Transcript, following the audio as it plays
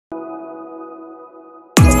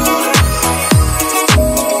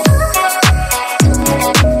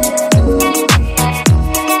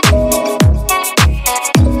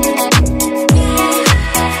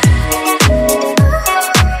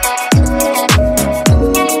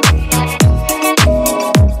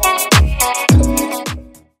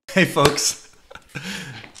Hey folks,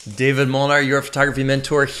 David Molnar, your photography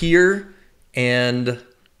mentor here, and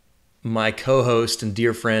my co-host and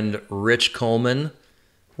dear friend Rich Coleman.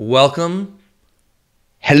 Welcome.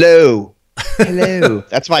 Hello. Hello.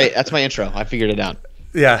 That's my intro. I figured it out.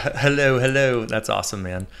 Yeah, hello. That's awesome,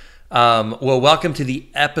 man. Well, welcome to the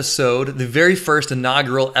very first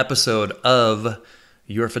inaugural episode of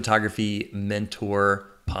your photography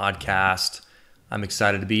mentor podcast. I'm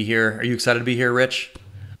excited to be here. Are you excited to be here, Rich?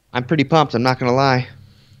 I'm pretty pumped. I'm not going to lie.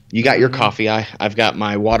 You got your coffee. I've got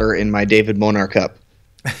my water in my David Molnar cup.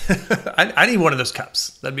 I need one of those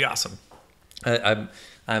cups. That'd be awesome.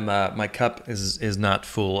 My cup is not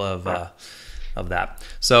full of that.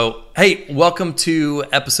 So, hey, welcome to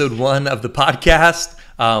episode 1 of the podcast.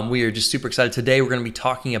 We are just super excited. Today we're going to be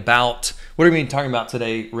talking about, what are we talking about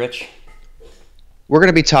today, Rich? We're going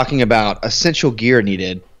to be talking about essential gear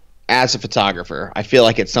needed as a photographer. I feel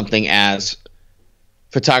like it's something as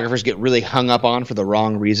photographers get really hung up on for the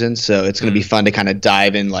wrong reasons. So it's going to be fun to kind of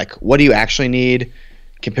dive in, like, what do you actually need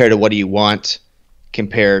compared to what do you want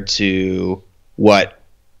compared to what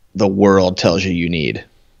the world tells you need.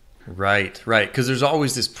 Right. Because there's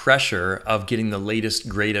always this pressure of getting the latest,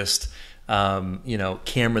 greatest,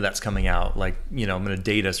 camera that's coming out. Like, I'm going to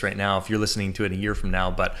date us right now if you're listening to it a year from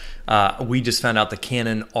now. But we just found out the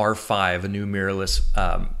Canon R5, a new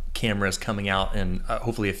mirrorless camera, is coming out in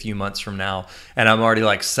hopefully a few months from now. And I'm already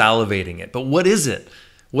like salivating it. But what is it?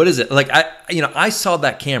 What is it? Like, I saw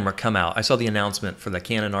that camera come out. I saw the announcement for the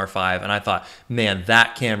Canon R5 and I thought, man,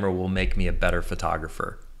 that camera will make me a better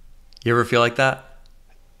photographer. You ever feel like that?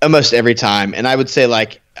 Almost every time. And I would say,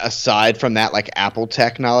 like, aside from that, like Apple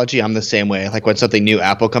technology, I'm the same way. Like when something new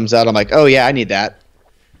Apple comes out, I'm like, oh yeah, I need that.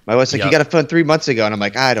 My wife's like, Yep. You got a phone 3 months ago. And I'm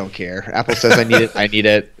like, I don't care. Apple says I need it. I need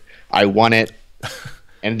it. I want it.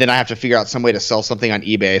 And then I have to figure out some way to sell something on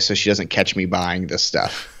eBay so she doesn't catch me buying this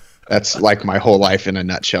stuff. That's like my whole life in a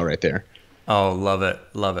nutshell right there. Oh, love it.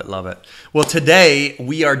 Well, today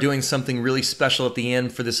we are doing something really special at the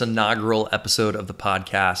end for this inaugural episode of the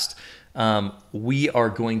podcast. We are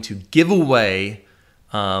going to give away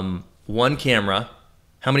one camera.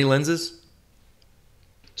 How many lenses?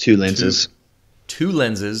 2 lenses. Two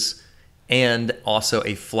lenses, and also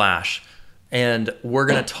a flash. And we're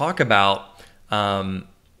going to talk about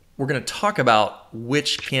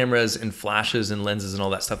which cameras and flashes and lenses and all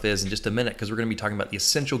that stuff is in just a minute, because we're going to be talking about the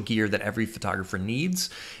essential gear that every photographer needs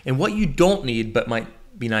and what you don't need but might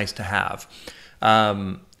be nice to have.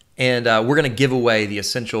 And we're going to give away the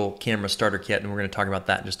essential camera starter kit, and we're going to talk about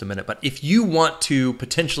that in just a minute. But if you want to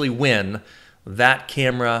potentially win that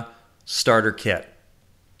camera starter kit,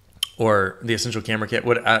 or the essential camera kit,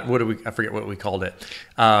 I forget what we called it.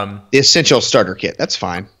 The essential starter kit. That's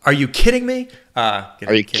fine. Are you kidding me? Are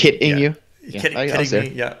you kidding you? Kidding me?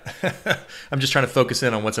 Yeah. I'm just trying to focus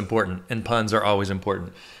in on what's important, and puns are always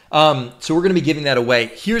important. So we're going to be giving that away.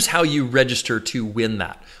 Here's how you register to win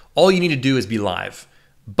that. All you need to do is be live,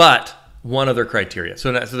 but one other criteria.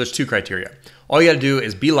 So there's 2 criteria. All you got to do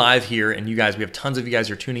is be live here, and you guys, we have tons of you guys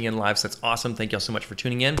who are tuning in live, so that's awesome. Thank y'all so much for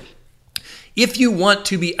tuning in. If you want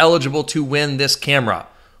to be eligible to win this camera,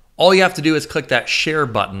 all you have to do is click that share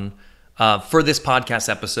button for this podcast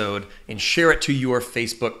episode and share it to your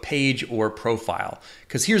Facebook page or profile.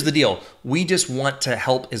 Because here's the deal. We just want to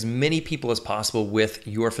help as many people as possible with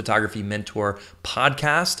your Photography Mentor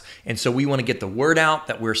podcast. And so we want to get the word out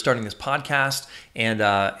that we're starting this podcast.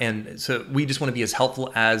 And so we just want to be as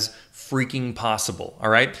helpful as freaking possible. All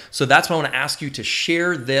right. So that's why I want to ask you to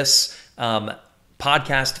share this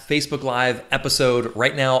podcast Facebook Live episode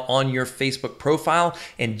right now on your Facebook profile.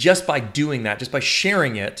 And just by doing that, just by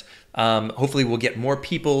sharing it, hopefully we'll get more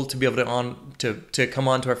people to be able to come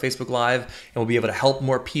on to our Facebook Live, and we'll be able to help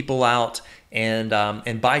more people out.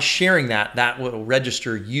 And by sharing that will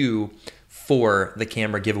register you for the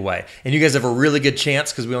camera giveaway. And you guys have a really good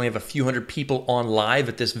chance because we only have a few hundred people on live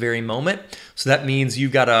at this very moment. So that means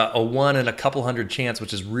you've got a 1 in a couple hundred chance,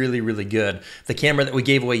 which is really, really good. The camera that we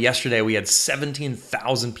gave away yesterday, we had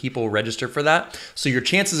 17,000 people register for that. So your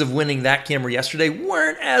chances of winning that camera yesterday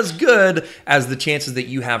weren't as good as the chances that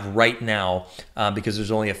you have right now because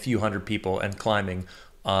there's only a few hundred people and climbing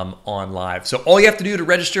on live. So all you have to do to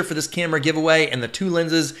register for this camera giveaway and the 2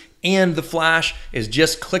 lenses and the flash is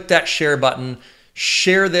just click that share button,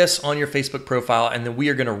 share this on your Facebook profile, and then we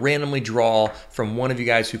are going to randomly draw from one of you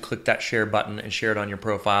guys who clicked that share button and share it on your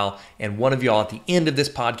profile. And one of y'all at the end of this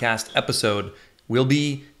podcast episode will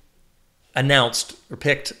be announced or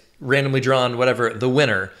picked, randomly drawn, whatever, the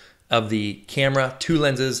winner of the camera, 2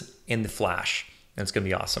 lenses, and the flash. And it's going to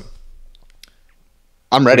be awesome.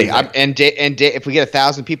 I'm ready. If we get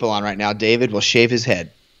 1,000 people on right now, David will shave his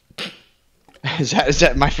head. Is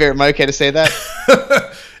that my favorite? Am I okay to say that?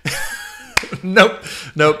 Nope.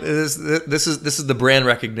 This is the brand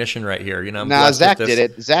recognition right here. You know, I'm No, blessed Zach with this.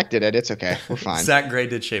 did it. Zach did it. It's okay. We're fine. Zach Gray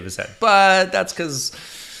did shave his head, but that's because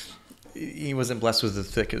he wasn't blessed with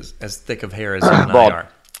as thick of hair as you and I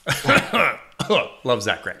are. Love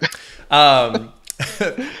Zach Gray.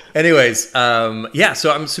 Anyways, yeah,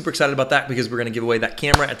 so I'm super excited about that because we're going to give away that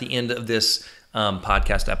camera at the end of this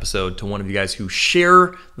podcast episode to one of you guys who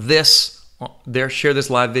share this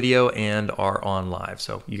live video and are on live.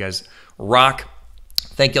 So you guys rock.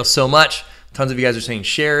 Thank y'all so much. Tons of you guys are saying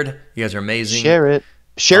shared. You guys are amazing. Share it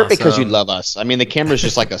Awesome. because you love us. I mean, the camera's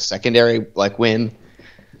just like a secondary win.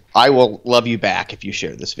 I will love you back if you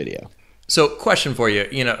share this video. So question for you,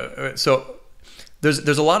 so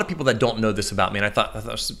there's a lot of people that don't know this about me, and I thought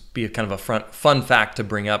this would be a kind of a fun fact to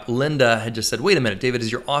bring up. Linda had just said, wait a minute, David,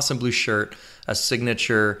 is your awesome blue shirt a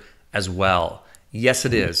signature as well? Yes,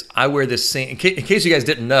 it is. I wear this same, in case you guys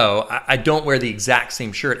didn't know, I don't wear the exact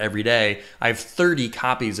same shirt every day. I have 30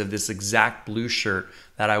 copies of this exact blue shirt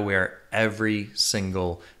that I wear every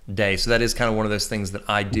single day. So that is kind of one of those things that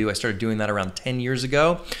I do. I started doing that around 10 years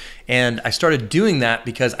ago. And I started doing that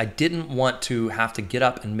because I didn't want to have to get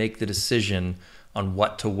up and make the decision on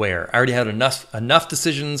what to wear. I already had enough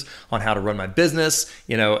decisions on how to run my business.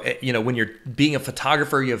 When you're being a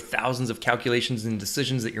photographer, you have thousands of calculations and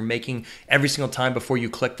decisions that you're making every single time before you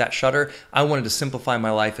click that shutter. I wanted to simplify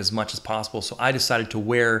my life as much as possible. So I decided to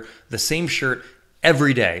wear the same shirt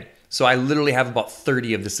every day. So I literally have about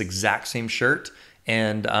 30 of this exact same shirt.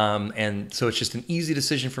 And so it's just an easy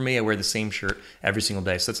decision for me. I wear the same shirt every single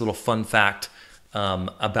day. So that's a little fun fact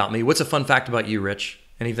about me. What's a fun fact about you, Rich?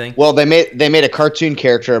 Anything? Well, they made a cartoon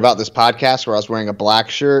character about this podcast where I was wearing a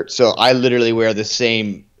black shirt. So I literally wear the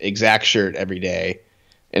same exact shirt every day.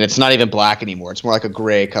 And it's not even black anymore. It's more like a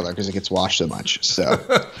gray color because it gets washed so much. So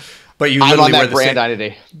But you I'm literally on wear that the brand same.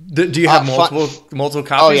 identity. Do you have multiple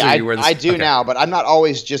copies? Oh yeah, or you wear the I do okay. now, but I'm not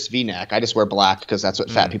always just V-neck. I just wear black because that's what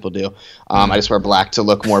fat people do. I just wear black to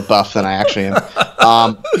look more buff than I actually am.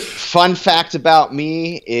 Fun fact about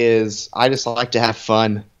me is I just like to have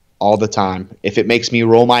fun all the time. If it makes me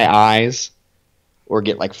roll my eyes or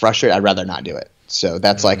get frustrated, I'd rather not do it. So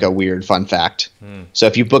that's like a weird fun fact. So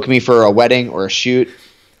if you book me for a wedding or a shoot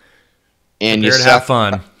and Prepare you to suck, have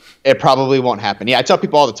fun. it probably won't happen. Yeah, I tell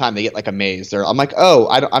people all the time, they get amazed. I'm like, oh,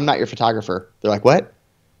 I'm not your photographer. They're like, what?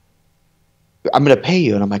 I'm going to pay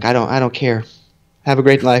you. And I'm like, I don't care. Have a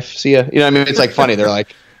great life. See ya. You know what I mean? It's funny. They're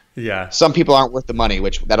like, yeah. Some people aren't worth the money,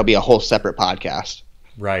 which that'll be a whole separate podcast.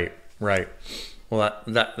 Right. Well,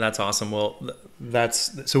 that's awesome. Well,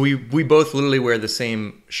 so we both literally wear the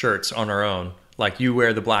same shirts on our own. Like you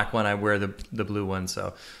wear the black one, I wear the blue one.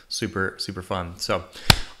 So super fun. So,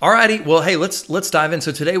 alrighty. Well, hey, let's dive in.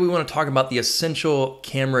 So today we want to talk about the essential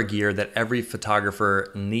camera gear that every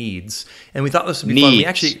photographer needs, and we thought this would be fun. We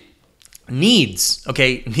actually needs.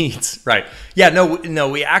 Okay, needs. Right. Yeah. No.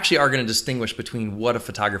 We actually are going to distinguish between what a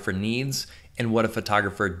photographer needs and what a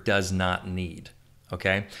photographer does not need.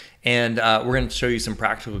 Okay, and we're going to show you some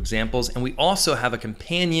practical examples, and we also have a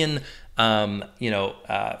companion,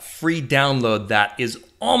 free download that is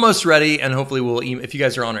almost ready, and hopefully if you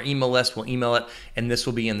guys are on our email list, we'll email it, and this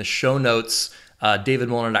will be in the show notes,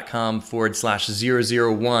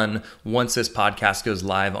 davidmolnar.com/001 once this podcast goes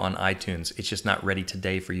live on iTunes. It's just not ready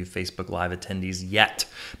today for you Facebook Live attendees yet,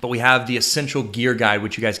 but we have the essential gear guide,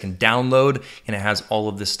 which you guys can download, and it has all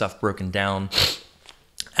of this stuff broken down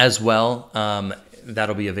as well.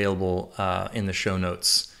 That'll be available in the show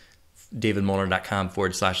notes,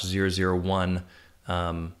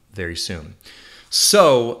 davidmolnar.com/001 very soon.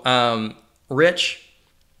 So, Rich,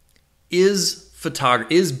 is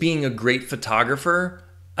being a great photographer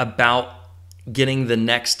about getting the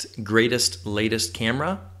next greatest, latest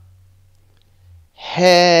camera?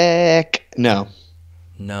 Heck no.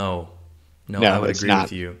 No, I would agree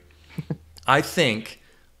with you. I think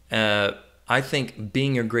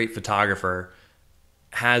being a great photographer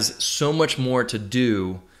has so much more to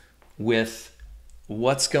do with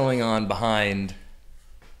what's going on behind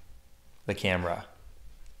the camera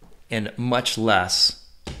and much less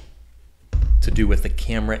to do with the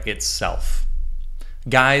camera itself.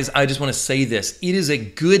 Guys, I just want to say this. It is a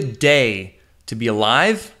good day to be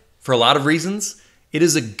alive for a lot of reasons. It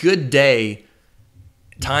is a good day,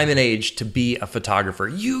 time and age, to be a photographer.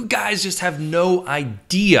 You guys just have no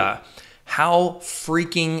idea how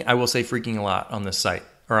freaking, I will say freaking a lot on this site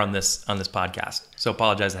or on this podcast. So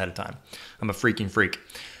apologize ahead of time. I'm a freaking freak.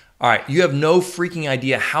 All right, you have no freaking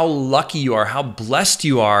idea how lucky you are, how blessed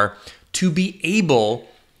you are to be able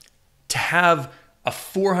to have a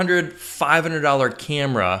 $400, $500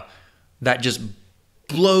 camera that just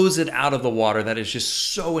blows it out of the water. That is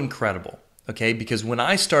just so incredible, okay? Because when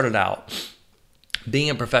I started out being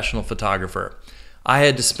a professional photographer, I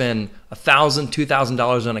had to spend $1,000,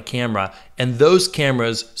 $2,000 on a camera, and those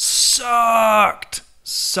cameras sucked.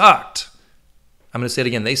 I'm going to say it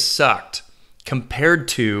again. They sucked compared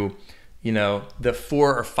to, you know, the $400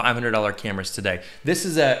 or $500 cameras today.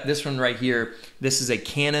 This one right here. This is a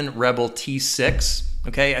Canon Rebel T6.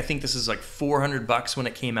 Okay, I think this is like $400 when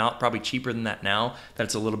it came out. Probably cheaper than that now.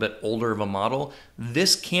 That's a little bit older of a model.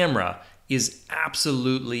 This camera is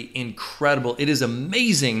absolutely incredible. It is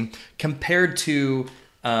amazing compared to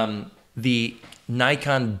the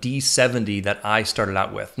Nikon D70 that I started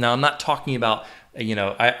out with. Now, I'm not talking about, you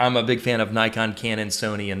know, I'm a big fan of Nikon, Canon,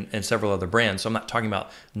 Sony, and several other brands, so I'm not talking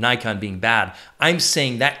about Nikon being bad. I'm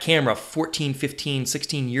saying that camera 14, 15,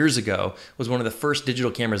 16 years ago was one of the first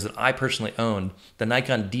digital cameras that I personally owned, the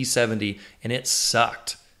Nikon D70, and it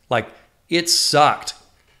sucked. Like, it sucked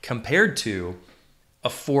compared to a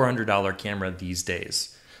 $400 camera these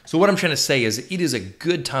days. So what I'm trying to say is it is a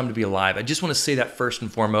good time to be alive. I just want to say that first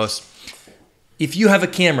and foremost. If you have a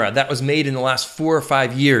camera that was made in the last 4 or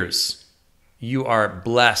 5 years, you are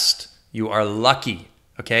blessed. You are lucky,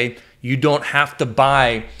 okay? You don't have to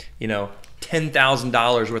buy, you know,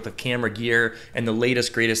 $10,000 worth of camera gear and the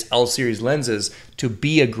latest, greatest L-series lenses to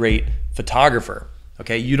be a great photographer.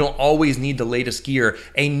 Okay, you don't always need the latest gear.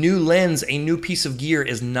 A new lens, a new piece of gear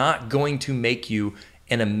is not going to make you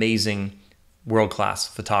an amazing world-class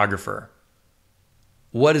photographer.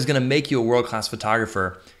 What is going to make you a world-class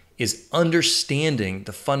photographer is understanding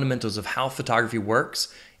the fundamentals of how photography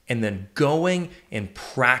works and then going and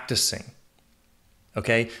practicing.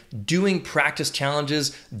 Okay, doing practice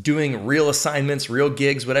challenges, doing real assignments, real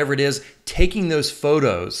gigs, whatever it is, taking those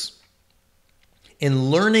photos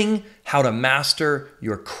and learning how to master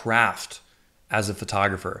your craft as a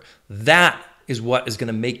photographer. That is what is going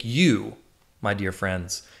to make you, my dear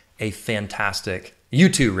friends, a fantastic, you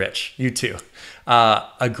too, Rich, you too,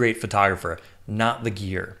 a great photographer, not the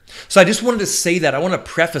gear. So I just wanted to say that. I want to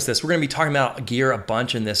preface this. We're going to be talking about gear a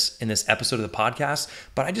bunch in this episode of the podcast,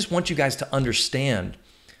 but I just want you guys to understand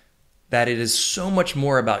that it is so much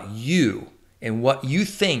more about you and what you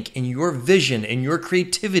think and your vision and your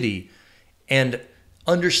creativity and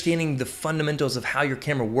understanding the fundamentals of how your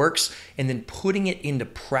camera works and then putting it into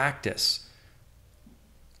practice.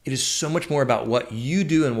 It is so much more about what you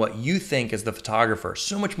do and what you think as the photographer.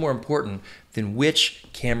 So much more important than which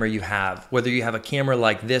camera you have. Whether you have a camera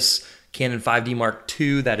like this Canon 5D Mark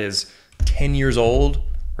II that is 10 years old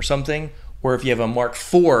or something, or if you have a Mark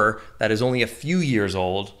IV that is only a few years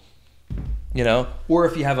old, you know, or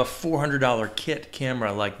if you have a $400 kit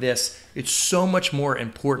camera like this, it's so much more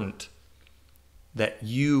important that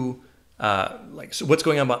you so what's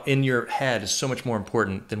going on in your head is so much more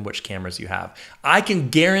important than which cameras you have. I can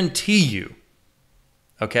guarantee you,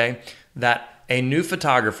 okay, that a new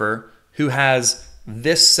photographer who has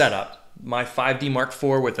this setup, my 5D Mark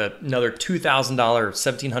IV with another $2,000,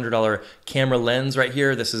 $1,700 camera lens right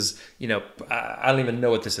here. This is, you know, I don't even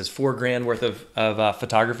know what this is, $4,000 worth of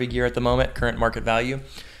photography gear at the moment, current market value.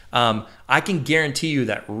 I can guarantee you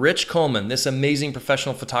that Rich Coleman, this amazing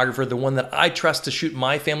professional photographer, the one that I trust to shoot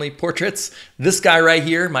my family portraits, this guy right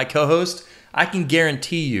here, my co-host, I can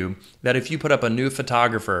guarantee you that if you put up a new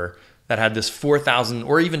photographer that had this $4,000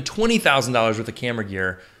 or even $20,000 worth of camera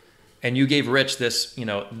gear, and you gave Rich this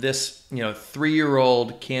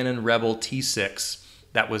 3-year-old Canon Rebel T6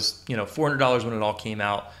 that was, you know, $400 when it all came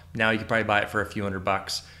out. Now you could probably buy it for a few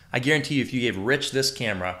 $100. I guarantee you, if you gave Rich this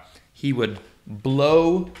camera, he would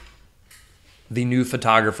blow the new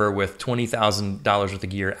photographer with $20,000 worth of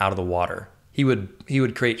gear out of the water. He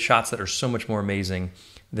would create shots that are so much more amazing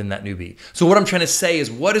than that newbie. So what I'm trying to say is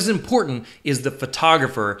what is important is the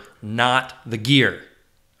photographer, not the gear.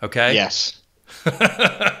 Okay? Yes.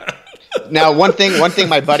 Now, one thing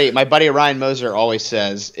my buddy Ryan Moser always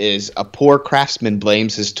says is a poor craftsman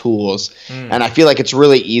blames his tools. And I feel like it's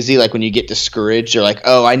really easy, like when you get discouraged, you're like,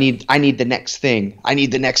 oh, I need the next thing. I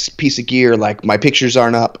need the next piece of gear, like my pictures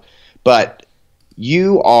aren't up. But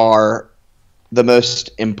you are the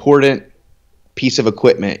most important piece of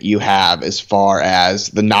equipment you have as far as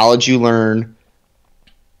the knowledge you learn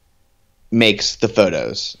makes the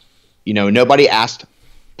photos. You know, nobody asked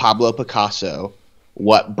Pablo Picasso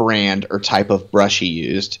what brand or type of brush he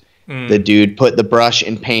used. The dude put the brush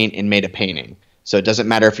in paint and made a painting. So it doesn't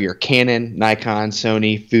matter if you're Canon, Nikon,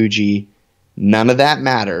 Sony, Fuji, none of that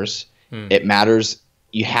matters. It matters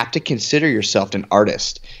you have to consider yourself an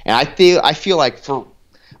artist. And I feel like for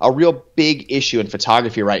a real big issue in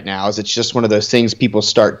photography right now is it's just one of those things people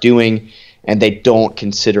start doing and they don't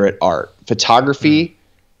consider it art. Photography,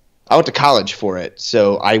 I went to college for it.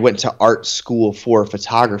 So I went to art school for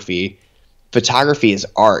photography. Photography is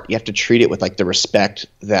art. You have to treat it with like the respect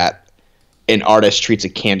that an artist treats a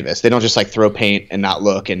canvas. They don't just like throw paint and not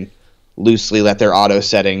look and loosely let their auto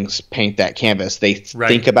settings paint that canvas. They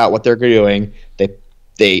think about what they're doing.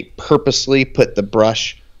 They purposely put the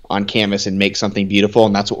brush on canvas and make something beautiful,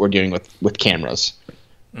 and that's what we're doing with cameras.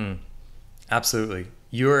 Absolutely.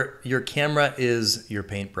 Your camera is your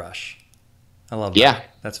paintbrush. I love that. Yeah.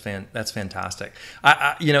 That's fantastic.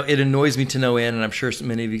 It annoys me to no end, and I'm sure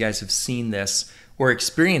many of you guys have seen this or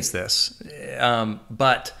experienced this.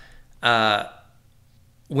 But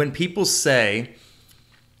when people say,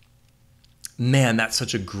 man, that's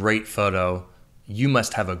such a great photo, you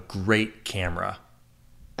must have a great camera.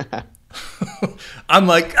 I'm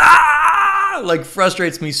like, like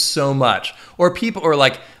frustrates me so much. Or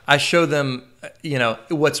like I show them,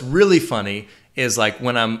 what's really funny is like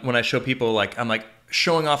when I show people, like I'm like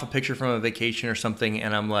showing off a picture from a vacation or something,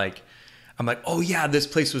 and I'm like, oh yeah, this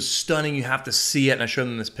place was stunning, you have to see it. And I show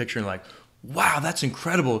them this picture and like, wow, that's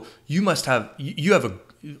incredible. You have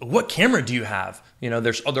what camera do you have?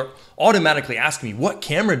 They're automatically asking me, what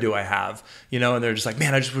camera do I have? And they're just like,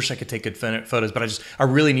 man, I just wish I could take good photos, but I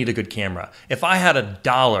really need a good camera. If I had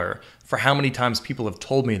 $1 for how many times people have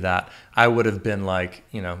told me that, I would have been like,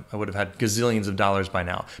 I would have had gazillions of dollars by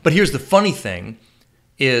now. But here's the funny thing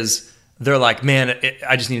is they're like, man,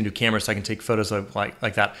 I just need a new camera so I can take photos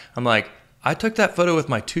like that. I'm like, I took that photo with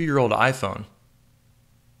my 2-year-old iPhone.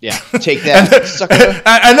 Yeah, take that, sucker.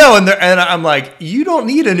 I know, and I'm like, you don't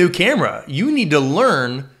need a new camera. You need to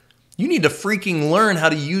freaking learn how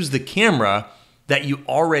to use the camera that you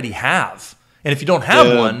already have. And if you don't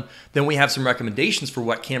have one, then we have some recommendations for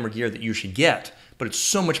what camera gear that you should get. But it's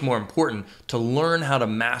so much more important to learn how to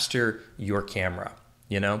master your camera.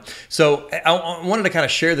 So I wanted to kind of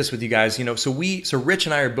share this with you guys. So Rich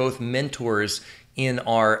and I are both mentors in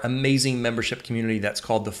our amazing membership community that's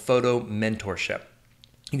called the Photo Mentorship.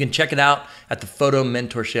 You can check it out at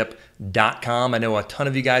thephotomentorship.com. I know a ton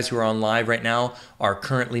of you guys who are on live right now are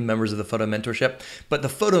currently members of the Photo Mentorship. But the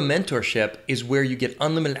Photo Mentorship is where you get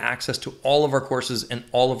unlimited access to all of our courses and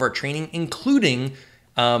all of our training, including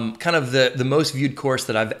kind of the most viewed course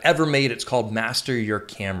that I've ever made. It's called Master Your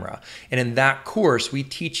Camera. And in that course, we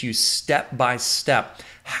teach you step by step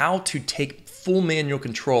how to take full manual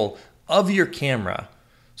control of your camera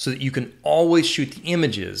so that you can always shoot the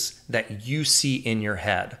images that you see in your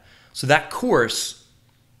head. So that course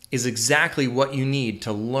is exactly what you need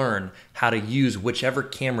to learn how to use whichever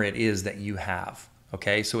camera it is that you have.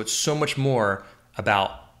 Okay, so it's so much more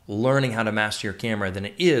about learning how to master your camera than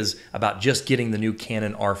it is about just getting the new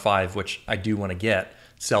Canon R5, which I do want to get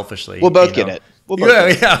selfishly. We'll both get it. We'll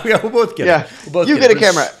both get it. We'll both you get a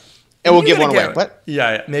camera. And we'll give one away. What?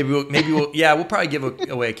 Yeah, maybe we'll probably give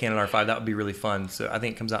away a Canon R5. That would be really fun. So I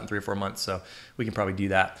think it comes out in 3 or 4 months, so we can probably do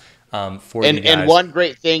that for you guys. And one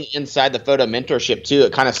great thing inside the Photo Mentorship too,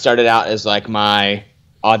 it kind of started out as like my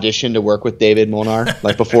audition to work with David Molnar,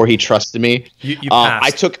 like before he trusted me. You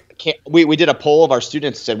passed. We did a poll of our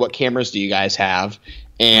students, said, what cameras do you guys have?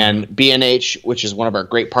 And B&H, which is one of our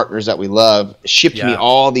great partners that we love, shipped me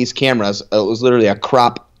all these cameras. It was literally a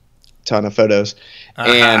crop ton of photos.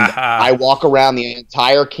 And I walk around the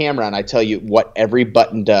entire camera and I tell you what every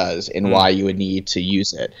button does and why you would need to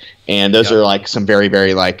use it. And those are like some very,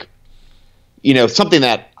 very like, something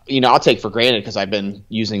that, I'll take for granted because I've been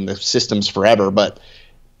using the systems forever. But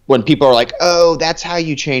when people are like, oh, that's how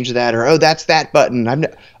you change that, or oh, that's that button.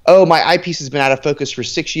 My eyepiece has been out of focus for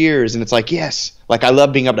 6 years. And it's like, yes, like I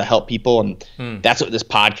love being able to help people. And that's what this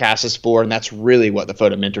podcast is for. And that's really what the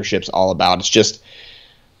Photo Mentorship's all about. It's just,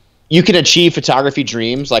 you can achieve photography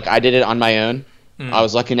dreams. Like I did it on my own. I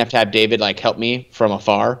was lucky enough to have David like help me from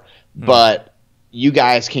afar, but you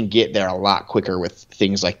guys can get there a lot quicker with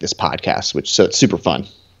things like this podcast, so it's super fun.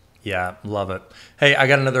 Yeah, love it. Hey, I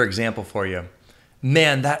got another example for you.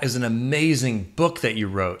 Man, that is an amazing book that you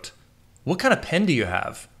wrote. What kind of pen do you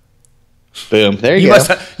have? Boom. There you go.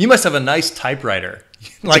 You must have a nice typewriter.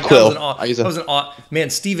 Like a quill. Man,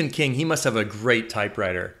 Stephen King, he must have a great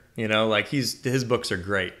typewriter. Like his books are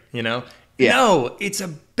great, Yeah. No, it's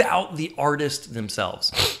about the artist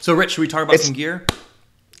themselves. So Rich, should we talk about some gear?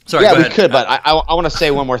 Sorry, yeah, we could, but I want to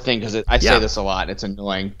say one more thing because I say this a lot. It's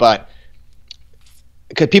annoying, but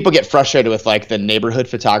because people get frustrated with like the neighborhood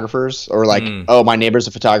photographers or like, oh, my neighbor's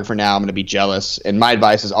a photographer now, I'm going to be jealous. And my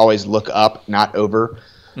advice is always look up, not over.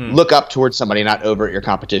 Look up towards somebody, not over at your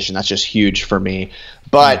competition. That's just huge for me.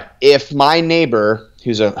 But if my neighbor,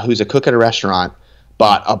 who's a cook at a restaurant,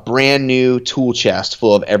 bought a brand new tool chest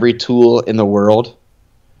full of every tool in the world,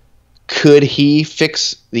 could he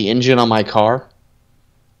fix the engine on my car?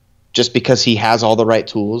 just because he has all the right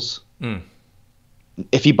tools.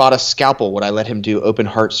 If he bought a scalpel, would I let him do open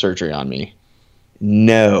heart surgery on me?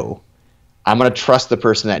 No. I'm going to trust the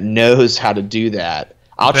person that knows how to do that.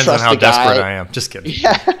 I'll Depends trust on how the guy. desperate I am. Just kidding.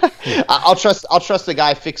 Yeah. I'll trust the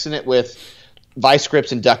guy fixing it with vice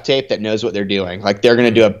grips and duct tape that knows what they're doing. Like, they're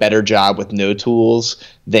going to do a better job with no tools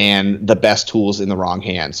than the best tools in the wrong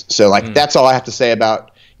hands. So, like, that's all I have to say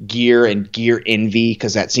about gear and gear envy,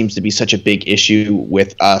 because that seems to be such a big issue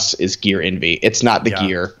with us, is gear envy. It's not the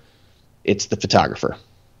gear, it's the photographer.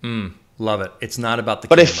 Love it. It's not about the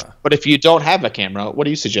camera. But if you don't have a camera, what do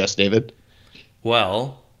you suggest, David?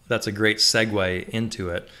 Well, that's a great segue into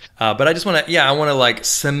it. But I just want to, I want to like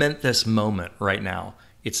cement this moment right now.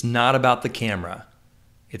 It's not about the camera.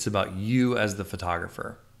 It's about you as the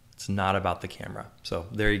photographer. It's not about the camera. So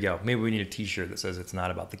there you go. Maybe we need a t-shirt that says it's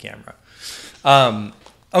not about the camera.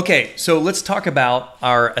 Okay, so let's talk about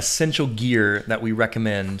our essential gear that we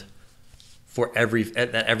recommend for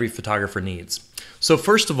that every photographer needs. So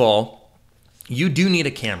first of all, you do need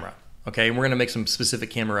a camera. Okay, and we're going to make some specific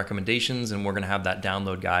camera recommendations, and we're going to have that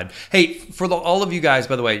download guide. Hey, for all of you guys,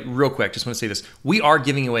 by the way, real quick, just want to say this. We are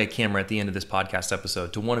giving away a camera at the end of this podcast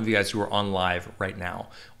episode to one of you guys who are on live right now.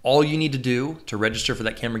 All you need to do to register for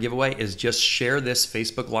that camera giveaway is just share this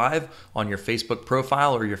Facebook Live on your Facebook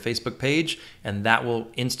profile or your Facebook page, and that will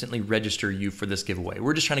instantly register you for this giveaway.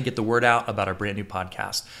 We're just trying to get the word out about our brand new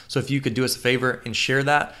podcast. So if you could do us a favor and share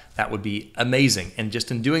that, that would be amazing. And just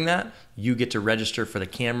in doing that, you get to register for the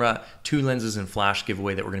camera, 2 lenses and flash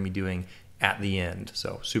giveaway that we're going to be doing at the end.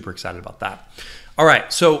 So super excited about that. All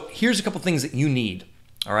right, so here's a couple things that you need,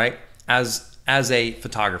 all right, as a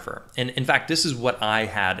photographer. And in fact, this is what I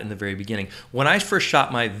had in the very beginning. When I first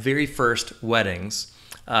shot my very first weddings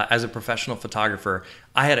as a professional photographer,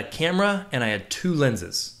 I had a camera and I had 2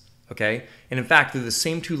 lenses. Okay, and in fact, they're the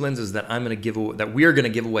same 2 lenses that we're going to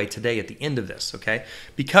give away today at the end of this. Okay,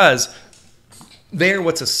 because they're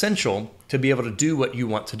what's essential to be able to do what you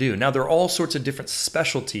want to do. Now, there are all sorts of different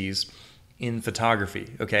specialties in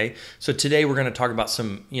photography. Okay, so today we're going to talk about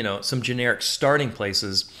some generic starting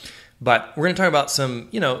places. But we're going to talk about some,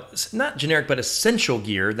 not generic, but essential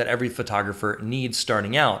gear that every photographer needs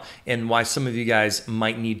starting out, and why some of you guys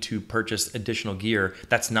might need to purchase additional gear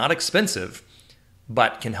that's not expensive,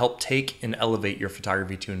 but can help take and elevate your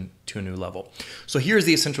photography to a new level. So here's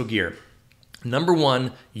the essential gear. Number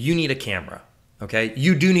 1, you need a camera. Okay,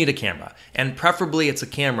 you do need a camera, and preferably it's a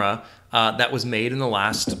camera that was made in the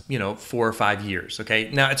last 4 or 5 years. Okay,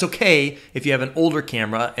 now it's okay if you have an older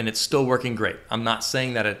camera and it's still working great. I'm not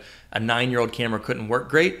saying that a 9-year-old camera couldn't work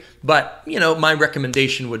great, but my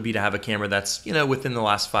recommendation would be to have a camera that's within the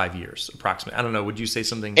last 5 years approximately. I don't know, would you say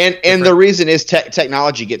something and the reason is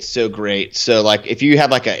technology gets so great. So like if you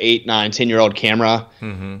have like a 8, 9, 10-year-old camera,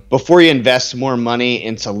 before you invest more money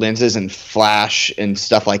into lenses and flash and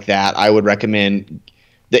stuff like that, I would recommend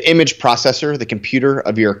the image processor, the computer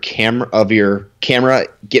of your camera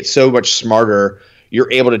gets so much smarter. You're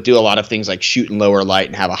able to do a lot of things like shoot in lower light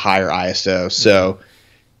and have a higher ISO. So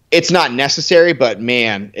it's not necessary, but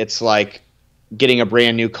man, it's like getting a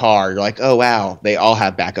brand new car. You're like, oh wow, they all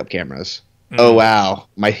have backup cameras. Oh wow,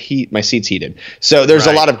 my seat's heated. So there's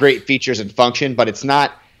a lot of great features and function, but it's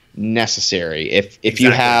not necessary. If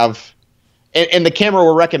you have, and the camera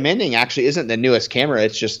we're recommending actually isn't the newest camera.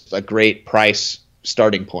 It's just a great price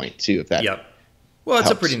starting point too. If that well, it's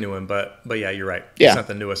helps. a pretty new one, but yeah, you're right. Yeah. It's not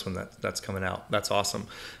the newest one that's coming out. That's awesome.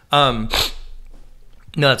 No,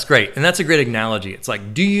 that's great. And that's a great analogy. It's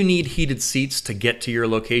like, do you need heated seats to get to your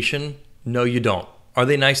location? No, you don't. Are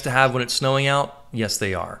they nice to have when it's snowing out? Yes,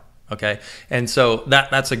 they are. Okay. And so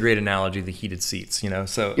that's a great analogy, the heated seats,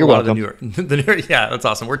 so you're welcome. The newer, yeah, that's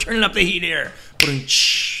awesome. We're turning up the heat here.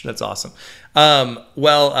 That's awesome.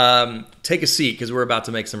 Take a seat because we're about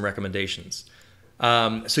to make some recommendations.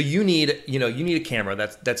 So you need a camera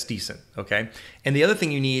that's decent, okay? And the other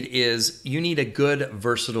thing you need a good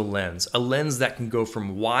versatile lens, a lens that can go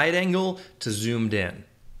from wide angle to zoomed in,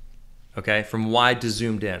 okay? From wide to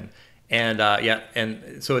zoomed in. And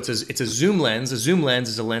and so it's a zoom lens. A zoom lens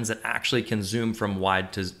is a lens that actually can zoom from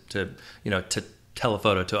wide to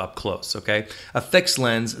telephoto to up close, okay? A fixed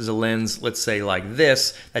lens is a lens, let's say like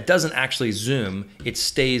this, that doesn't actually zoom. It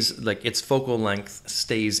stays, like its focal length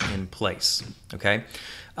stays in place, okay?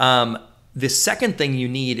 The second thing you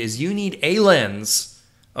need a lens,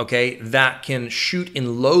 okay, that can shoot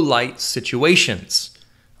in low light situations,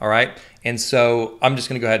 all right? And so I'm just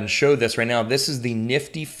gonna go ahead and show this right now. This is the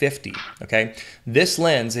Nifty 50, okay? This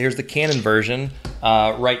lens, here's the Canon version.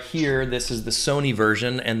 Right here, this is the Sony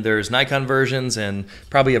version, and there's Nikon versions and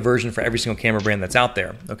probably a version for every single camera brand that's out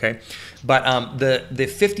there, okay? But the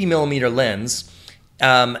 50 millimeter lens,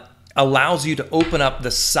 allows you to open up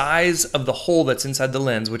the size of the hole that's inside the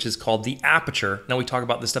lens, which is called the aperture. Now, we talk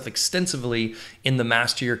about this stuff extensively in the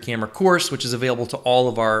Master Your Camera course, which is available to all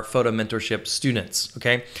of our photo mentorship students,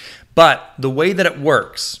 okay? But the way that it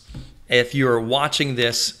works, if you're watching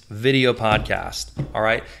this video podcast, all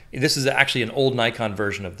right, this is actually an old Nikon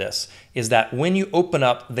version of this, is that when you open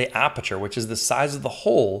up the aperture, which is the size of the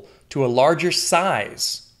hole, to a larger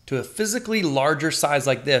size, to a physically larger size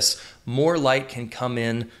like this, more light can come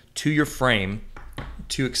in to your frame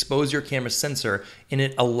to expose your camera sensor, and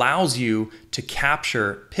it allows you to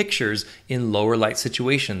capture pictures in lower light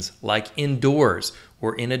situations, like indoors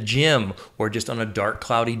or in a gym or just on a dark,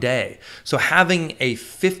 cloudy day. So having a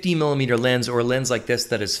 50 millimeter lens or a lens like this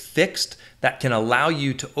that is fixed, that can allow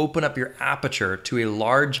you to open up your aperture to a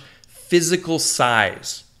large physical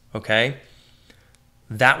size, okay?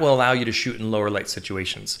 That will allow you to shoot in lower light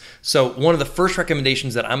situations. So one of the first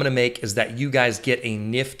recommendations that I'm gonna make is that you guys get a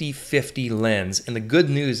nifty 50 lens. And the good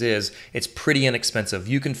news is it's pretty inexpensive.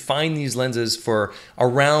 You can find these lenses for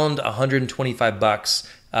around 125 bucks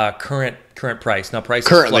current price. Now prices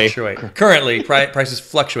fluctuate. Currently, prices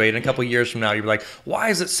fluctuate. In a couple of years from now, you'll be like, why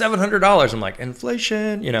is it $700? I'm like,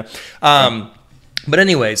 inflation, you know. But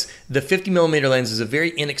anyways, the 50 millimeter lens is a very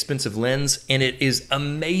inexpensive lens, and it is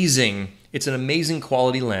amazing. It's an amazing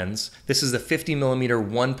quality lens. This is the 50 millimeter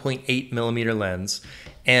 1.8 millimeter lens,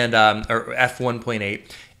 and or f1.8,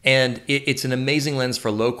 and it's an amazing lens for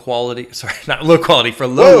low quality. Sorry, not low quality, for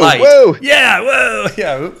low light. Whoa.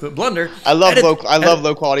 Yeah, blunder. I love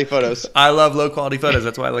low quality photos. I love low quality photos.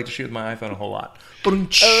 That's why I like to shoot with my iPhone a whole lot.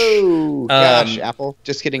 Oh gosh, Apple.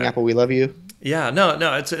 Just kidding, Apple. We love you. Yeah, no,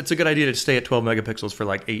 it's a good idea to stay at 12 megapixels for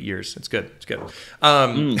like 8 years. It's good.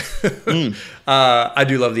 I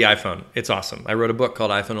do love the iPhone. It's awesome. I wrote a book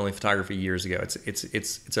called iPhone Only Photography years ago.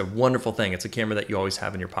 It's a wonderful thing. It's a camera that you always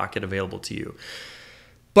have in your pocket available to you.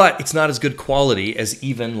 But it's not as good quality as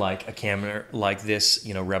even like a camera like this,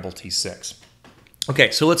 you know, Rebel T6.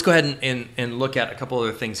 Okay, so let's go ahead and look at a couple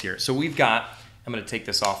other things here. So we've got, I'm going to take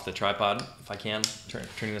this off the tripod if I can,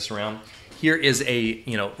 turning this around. Here is a,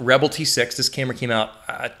 you know, Rebel T6. This camera came out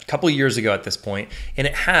a couple years ago at this point, and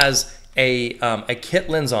it has a kit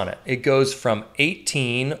lens on it. It goes from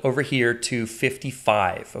 18 over here to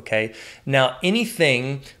 55, okay? Now,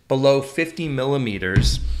 anything below 50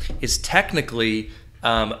 millimeters is technically,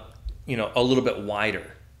 you know, a little bit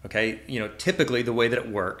wider, okay? You know, typically the way that it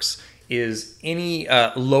works is any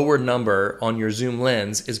lower number on your zoom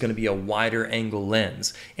lens is going to be a wider angle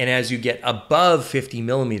lens. And as you get above 50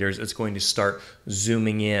 millimeters, it's going to start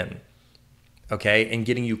zooming in, okay? And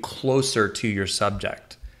getting you closer to your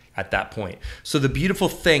subject at that point. So the beautiful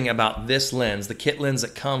thing about this lens, the kit lens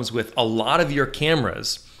that comes with a lot of your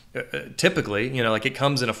cameras, typically, you know, like it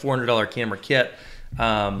comes in a $400 camera kit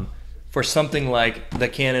for something like the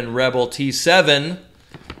Canon Rebel T7,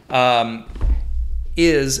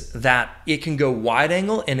 is that it can go wide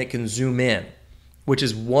angle and it can zoom in, which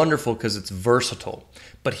is wonderful because it's versatile.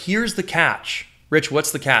 But here's the catch. Rich,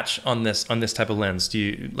 what's the catch on this type of lens? Do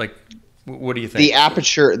you like, what do you think? The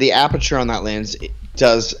aperture on that lens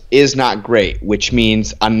is not great, which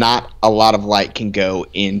means not a lot of light can go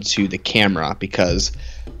into the camera because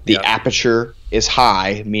the aperture is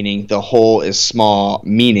high, meaning the hole is small,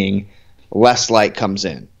 meaning less light comes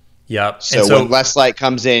in. Yep. So when less light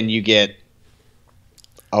comes in, you get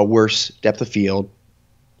a worse depth of field.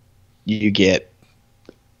 You get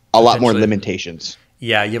a lot more limitations.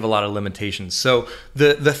 Yeah, you have a lot of limitations. So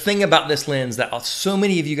the thing about this lens that so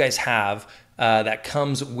many of you guys have that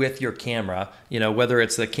comes with your camera, you know, whether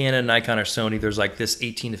it's the Canon, Nikon, or Sony, there's like this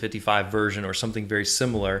 18 to 55 version or something very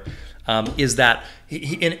similar, is that,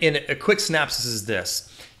 in a quick synopsis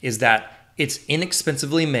is that it's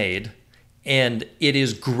inexpensively made and it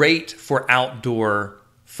is great for outdoor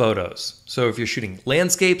photos. So if you're shooting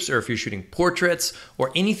landscapes or if you're shooting portraits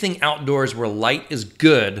or anything outdoors where light is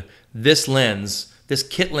good, this lens, this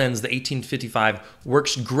kit lens, the 1855,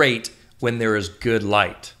 works great when there is good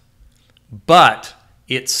light. But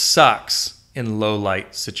it sucks in low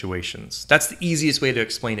light situations. That's the easiest way to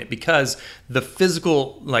explain it because the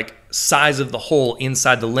physical like size of the hole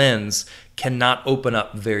inside the lens cannot open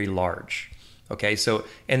up very large. Okay, so,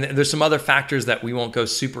 and there's some other factors that we won't go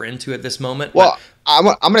super into at this moment. Well, I'm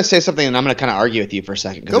going to say something and I'm going to kind of argue with you for a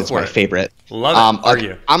second because it's my favorite. Love it.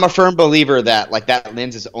 Argue. I'm a firm believer that like that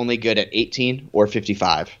lens is only good at 18 or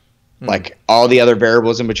 55. Like all the other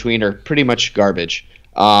variables in between are pretty much garbage.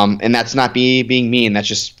 And that's not being mean. That's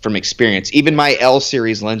just from experience. Even my L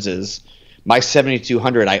series lenses, my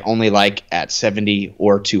 7200, I only like at 70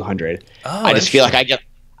 or 200. I just feel like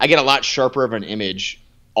I get a lot sharper of an image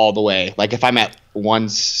all the way. Like if I'm at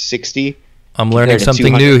 160, I'm learning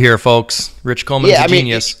something new here, folks. Rich Coleman's a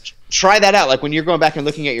genius. Try that out. Like when you're going back and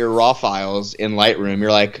looking at your raw files in Lightroom,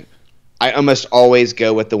 you're like, I almost always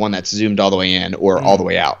go with the one that's zoomed all the way in or all the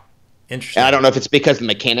way out. Interesting. And I don't know if it's because the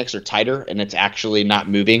mechanics are tighter and it's actually not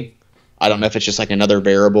moving. I don't know if it's just like another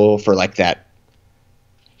variable for like that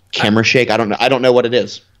camera shake. I don't know what it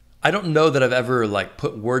is. I don't know that I've ever like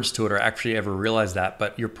put words to it or actually ever realized that,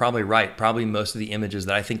 but you're probably right. Probably most of the images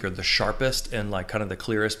that I think are the sharpest and like kind of the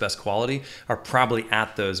clearest, best quality are probably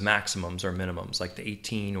at those maximums or minimums, like the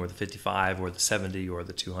 18 or the 55 or the 70 or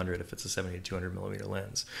the 200 if it's a 70 to 200 millimeter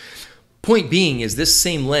lens. Point being is this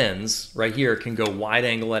same lens right here can go wide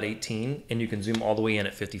angle at 18 and you can zoom all the way in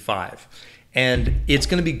at 55. And it's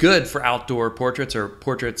going to be good for outdoor portraits or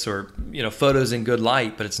photos in good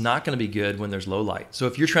light, but it's not going to be good when there's low light. So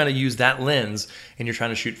if you're trying to use that lens and you're trying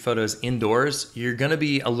to shoot photos indoors, you're going to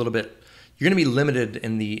be limited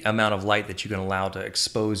in the amount of light that you can allow to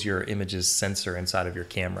expose your image's sensor inside of your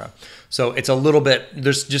camera. So it's a little bit,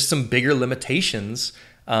 there's just some bigger limitations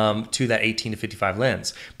to that 18 to 55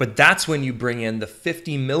 lens. But that's when you bring in the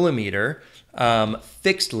 50 millimeter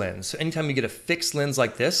fixed lens. So anytime you get a fixed lens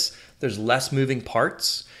like this, there's less moving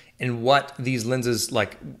parts. And what these lenses,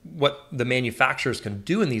 like what the manufacturers can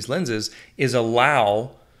do in these lenses is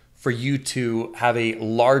allow for you to have a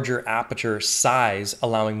larger aperture size,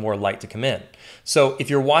 allowing more light to come in. So if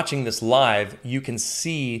you're watching this live, you can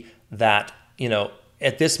see that,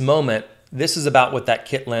 at this moment, this is about what that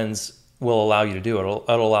kit lens will allow you to do. It'll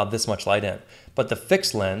allow this much light in. But the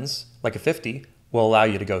fixed lens, like a 50, will allow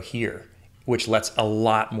you to go here, which lets a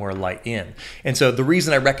lot more light in. And so the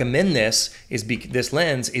reason I recommend this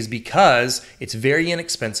lens is because it's very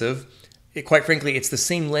inexpensive. Quite frankly, it's the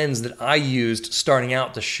same lens that I used starting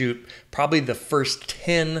out to shoot probably the first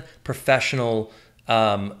 10 professional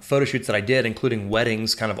photo shoots that I did, including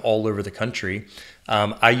weddings kind of all over the country.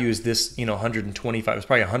 I used this, $125, it was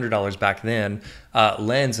probably $100 back then,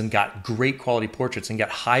 lens, and got great quality portraits and got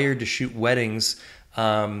hired to shoot weddings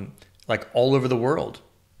like all over the world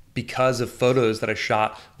because of photos that I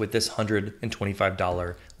shot with this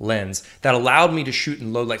 $125 lens that allowed me to shoot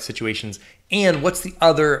in low light situations. And what's the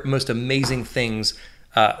other most amazing thing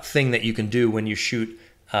that you can do when you shoot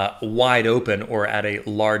wide open or at a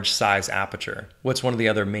large size aperture? What's one of the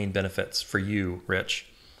other main benefits for you, Rich?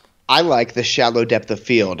 I like the shallow depth of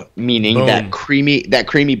field, meaning Boom. that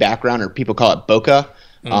creamy background, or people call it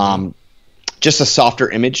bokeh. Just a softer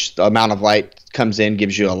image. The amount of light comes in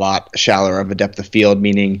gives you a lot shallower of a depth of field,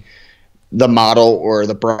 meaning the model or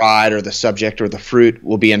the bride or the subject or the fruit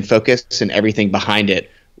will be in focus and everything behind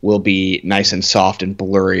it will be nice and soft and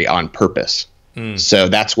blurry on purpose. So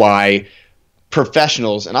that's why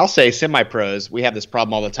professionals, and I'll say semi-pros, we have this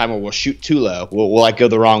problem all the time where we'll shoot too low. We'll like go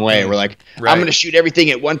the wrong way. We're like, right, I'm going to shoot everything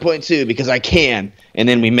at 1.2 because I can, and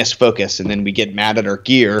then we miss focus, and then we get mad at our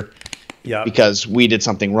gear because we did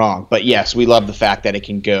something wrong. But yes, we love the fact that it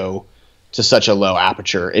can go to such a low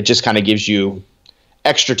aperture. It just kind of gives you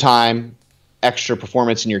extra time, extra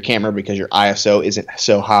performance in your camera because your ISO isn't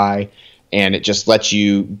so high, and it just lets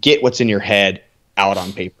you get what's in your head out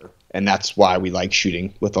on paper. And that's why we like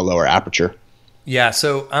shooting with a lower aperture. Yeah,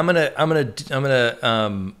 so I'm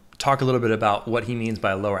gonna talk a little bit about what he means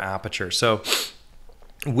by a lower aperture. So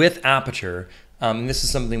with aperture, and this is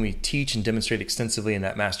something we teach and demonstrate extensively in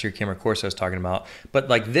that Master Your Camera course I was talking about. But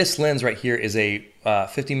like this lens right here is a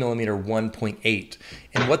 50 millimeter 1.8,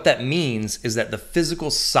 and what that means is that the physical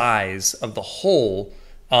size of the hole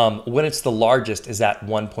when it's the largest is at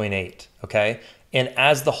 1.8. Okay, and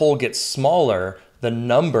as the hole gets smaller, the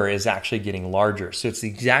number is actually getting larger. So it's the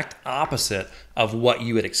exact opposite of what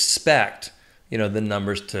you would expect, the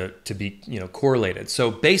numbers to be, correlated.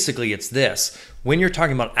 So basically it's this: when you're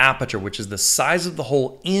talking about aperture, which is the size of the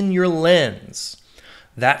hole in your lens,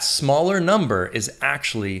 that smaller number is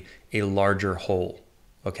actually a larger hole,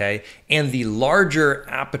 okay? And the larger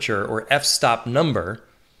aperture or f-stop number,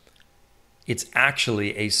 it's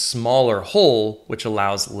actually a smaller hole, which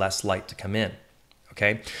allows less light to come in.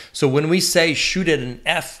 Okay, so when we say shoot at an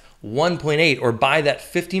f1.8 or buy that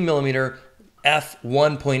 50 millimeter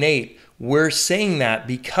f1.8, we're saying that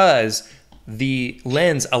because the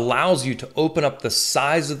lens allows you to open up the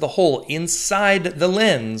size of the hole inside the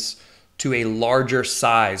lens to a larger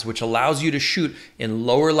size, which allows you to shoot in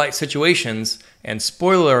lower light situations, and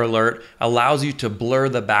spoiler alert, allows you to blur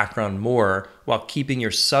the background more while keeping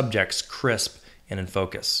your subjects crisp and in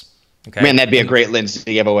focus. Okay, Man, that'd be a great lens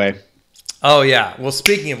to give away. Oh yeah. Well,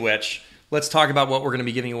 speaking of which, let's talk about what we're going to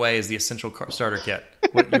be giving away as the essential starter kit. You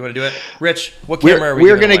want to do it, Rich? What camera are we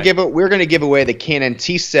giving away? We're going to give away the Canon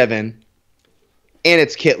T7 and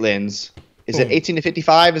its kit lens. Is it 18 to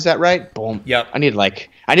 55? Is that right? Boom. Yep. I need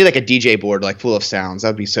I need like a DJ board like full of sounds. That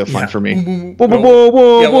would be so fun for me.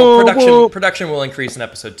 Production will increase in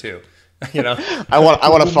episode 2. You know, I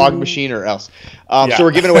want a fog machine or else. So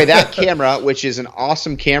we're giving away that camera, which is an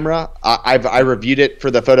awesome camera. I reviewed it for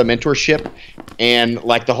the photo mentorship, and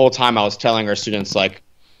like the whole time I was telling our students, like,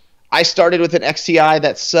 I started with an XTI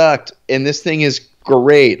that sucked, and this thing is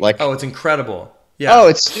great. Like, oh, it's incredible. Yeah. Oh,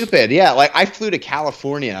 it's stupid. Yeah, like I flew to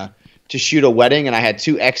California to shoot a wedding, and I had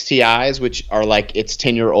 2 XTIs, which are like its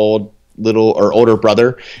 10-year-old little or older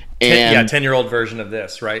brother. And 10-year-old version of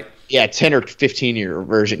this, right? Yeah, 10 or 15-year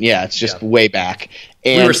version. Yeah, it's just way back.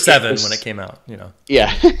 And we were 7 when it came out, you know.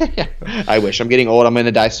 Yeah. I wish. I'm getting old. I'm going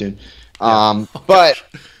to die soon. But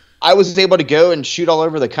I was able to go and shoot all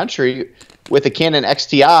over the country with a Canon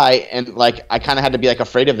XTI, and like I kind of had to be like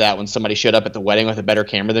afraid of that when somebody showed up at the wedding with a better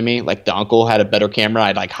camera than me. Like the uncle had a better camera,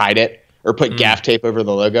 I'd like hide it or put gaff tape over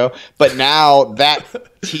the logo. But now that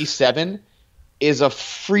T7 is a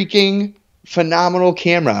freaking phenomenal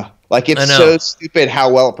camera. Like, it's so stupid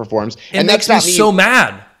how well it performs. And makes me so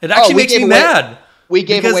mad. It actually makes me mad. We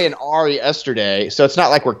gave away an R yesterday, so it's not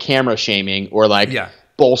like we're camera shaming or like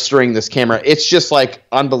bolstering this camera. It's just like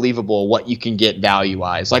unbelievable what you can get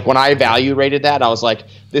value-wise. Like when I value rated that, I was like,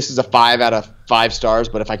 this is a 5 out of 5 stars,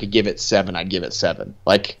 but if I could give it 7, I'd give it 7.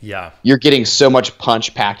 Like, you're getting so much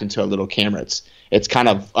punch packed into a little camera. It's kind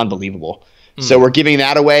of unbelievable. So we're giving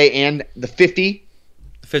that away, and the 50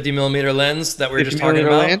 millimeter lens that we were just talking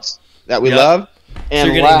about. Lens that we love. And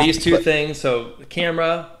so you're getting these 2 things. So the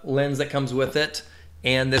camera, lens that comes with it,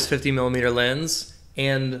 and this 50 millimeter lens,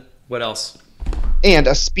 and what else? And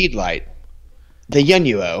a speed light. The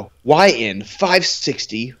Yunyuo YN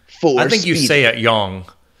 560 4. I think you say it Yong.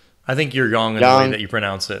 I think you're Yong in the way that you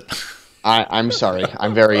pronounce it. I'm sorry.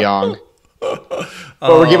 I'm very young. But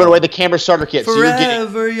we're giving away the camera starter kit.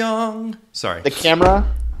 Forever so you're young. Sorry. The camera,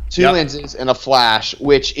 2 lenses, and a flash,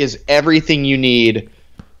 which is everything you need.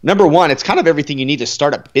 Number one, it's kind of everything you need to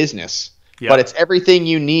start a business. But it's everything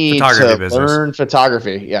you need to learn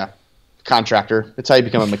photography. Yeah. Contractor. That's how you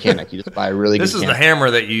become a mechanic. You just buy a really good camera. This is the hammer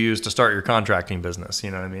that you use to start your contracting business.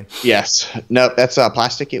 You know what I mean? Yes. No, that's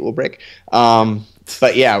plastic. It will break.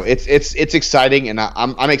 But yeah, it's exciting, and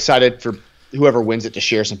I'm excited for whoever wins it to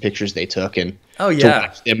share some pictures they took and to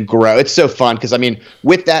watch them grow. It's so fun because, I mean,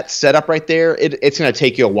 with that setup right there, it's going to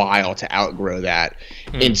take you a while to outgrow that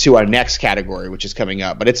into our next category, which is coming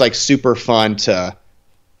up. But it's like super fun to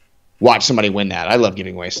watch somebody win that. I love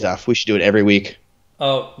giving away stuff. We should do it every week.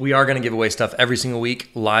 Oh, we are going to give away stuff every single week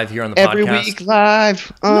live here on the podcast. Every week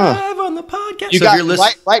live. Live on the podcast. You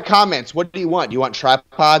write comments. What do you want? Do you want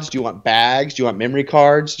tripods? Do you want bags? Do you want memory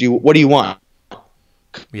cards? What do you want?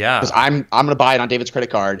 Yeah. Because I'm going to buy it on David's credit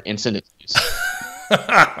card and send it to you.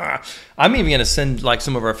 I'm even going to send like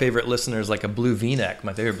some of our favorite listeners like a blue V-neck,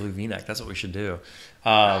 my favorite blue V-neck. That's what we should do.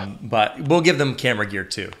 But we'll give them camera gear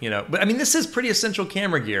too, you know. But I mean, this is pretty essential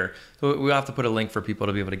camera gear. So we'll have to put a link for people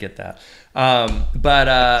to be able to get that.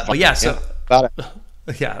 But yeah, so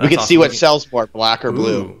we can see what sells more, black or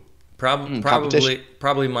blue.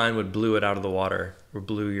 Probably mine would blue it out of the water, or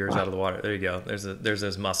blue yours out of the water. There you go. There's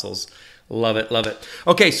those muscles. Love it, love it.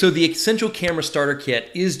 Okay, so the essential camera starter kit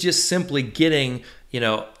is just simply getting, you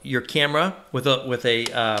know, your camera with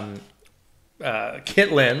a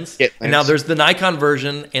kit lens. And now there's the Nikon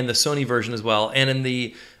version and the Sony version as well. And in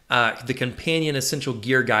the companion essential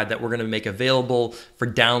gear guide that we're going to make available for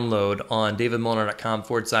download on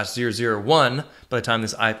davidmolnar.com/001 by the time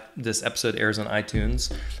this episode airs on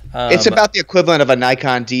iTunes. It's about the equivalent of a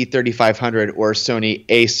Nikon D3500 or Sony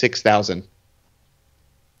A6000.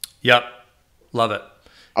 Yep. Love it.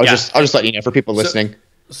 I'll just let you know for people listening.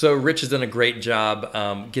 So Rich has done a great job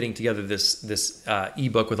getting together this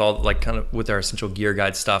ebook with all with our essential gear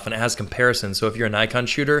guide stuff, and it has comparisons. So if you're a Nikon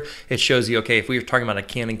shooter, it shows you, okay, if we were talking about a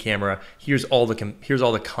Canon camera, here's all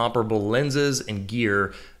the comparable lenses and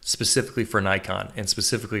gear specifically for Nikon and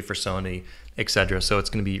specifically for Sony, etc. So it's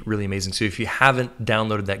going to be really amazing. So if you haven't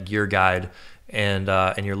downloaded that gear guide and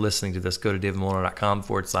you're listening to this, go to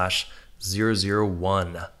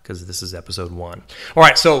davidmolnar.com/001 because this is episode 1. All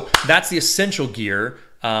right, so that's the essential gear.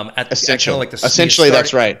 Essential.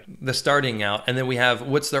 That's right. The starting out, and then we have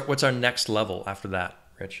what's our next level after that,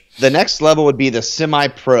 Rich? The next level would be the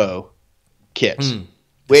semi-pro kit,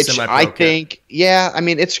 which I think, I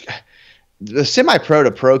mean, it's the semi-pro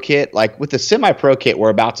to pro kit. Like with the semi-pro kit we're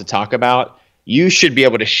about to talk about, you should be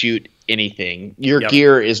able to shoot anything. Your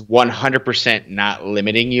gear is 100% not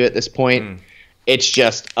limiting you at this point. It's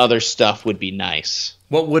just other stuff would be nice.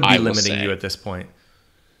 What would be limiting you at this point?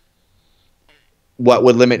 What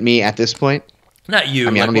would limit me at this point? Not you. I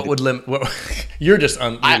mean, like what would limit? You're just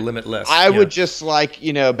you're limitless. I would just like,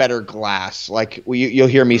 better glass. Like you'll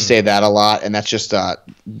hear me say that a lot, and that's just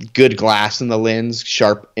good glass in the lens,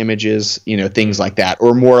 sharp images, things like that,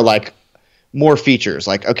 or more features.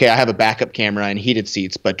 Like, okay, I have a backup camera and heated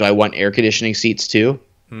seats, but do I want air conditioning seats too?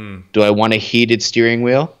 Do I want a heated steering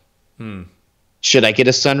wheel? Should I get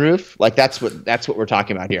a sunroof? Like that's what we're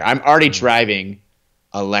talking about here. I'm already driving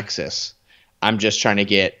a Lexus. I'm just trying to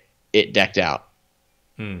get it decked out.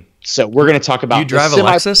 So we're going to talk about. You drive a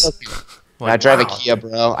Lexus? I drive a Kia,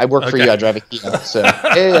 bro. I work for you. I drive a Kia. So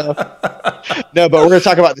no, but we're going to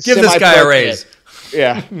talk about the Give this guy a raise. Kit.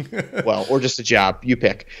 Yeah. Well, or just a job. You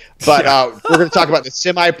pick. But we're going to talk about the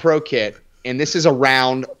semi-pro kit, and this is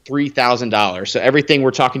around $3,000. So everything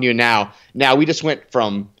we're talking to you now we just went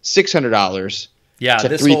from $600 to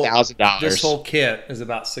 $3,000. This whole kit is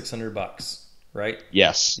about $600, right?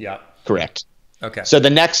 Yes. Yeah. Correct. Okay. So the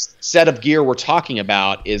next set of gear we're talking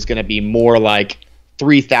about is going to be more like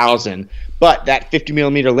 $3,000, but that 50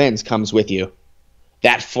 millimeter lens comes with you.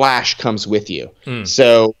 That flash comes with you.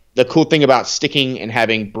 So the cool thing about sticking and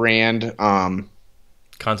having brand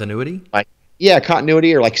continuity,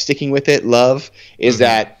 continuity, or like sticking with it, love, is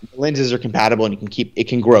that lenses are compatible and it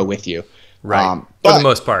can grow with you. Right. For the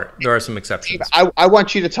most part, there are some exceptions. I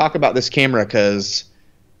want you to talk about this camera because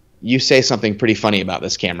you say something pretty funny about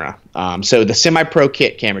this camera. So the semi-pro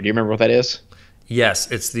kit camera, do you remember what that is?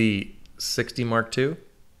 Yes, it's the 60 Mark II.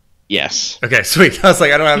 Yes. Okay, sweet. I was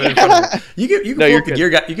like, I don't have it in front of me. You can pull up the gear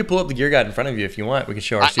guide. You can pull up the gear guide in front of you if you want. We can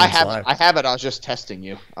show our students live. I have it. I was just testing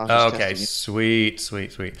you. Okay, sweet. I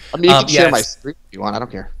mean, you can share my screen if you want. I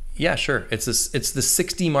don't care. Yeah, sure. It's the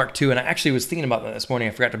 60 Mark II, and I actually was thinking about that this morning.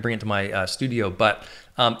 I forgot to bring it to my studio, but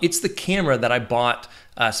it's the camera that I bought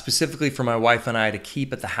specifically for my wife and I to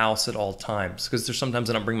keep at the house at all times, because there's sometimes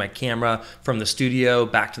I don't bring my camera from the studio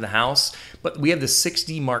back to the house, but we have the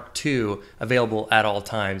 60 Mark II available at all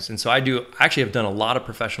times. And so I actually have done a lot of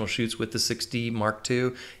professional shoots with the 60 Mark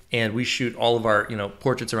II, and we shoot all of our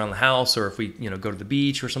portraits around the house, or if we go to the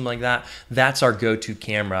beach or something like that. That's our go-to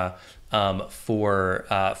camera for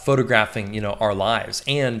photographing our lives.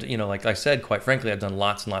 And like I said, quite frankly, I've done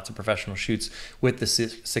lots and lots of professional shoots with the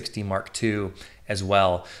 60 Mark II as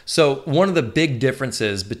well. So one of the big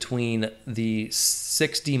differences between the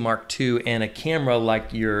 60 Mark II and a camera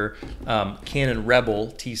like your Canon Rebel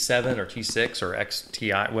T7 or T6 or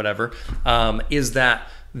XTI, whatever, is that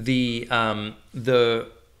these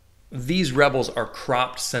Rebels are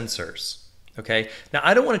cropped sensors. Okay. Now,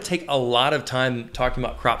 I don't want to take a lot of time talking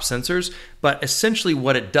about crop sensors, but essentially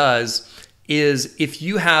what it does is if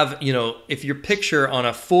you have, if your picture on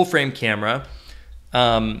a full frame camera,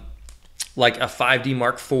 like a 5D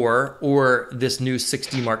Mark IV or this new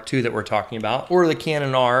 60 Mark II that we're talking about, or the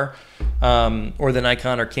Canon R, or the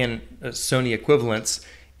Nikon or Canon Sony equivalents,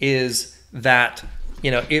 is that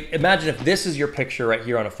imagine if this is your picture right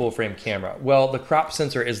here on a full frame camera. Well, the crop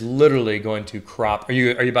sensor is literally going to crop. Are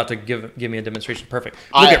you about to give me a demonstration? Perfect.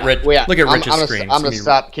 Look at Rich's screen. I'm gonna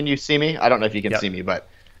stop. Can you see me? I don't know if you can see me, but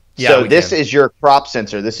so this is your crop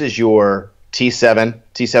sensor. This is your T7,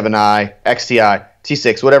 T7i, XTI,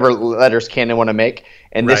 T6, whatever letters Canon want to make,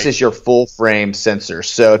 and this is your full frame sensor.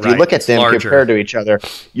 So if you look at them compared to each other,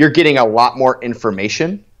 you're getting a lot more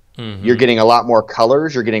information. You're getting a lot more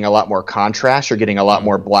colors. You're getting a lot more contrast. You're getting a lot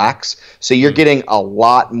more blacks. So you're getting a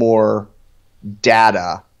lot more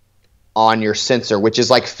data on your sensor, which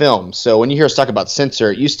is like film. So when you hear us talk about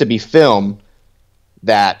sensor, it used to be film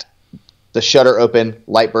that the shutter open,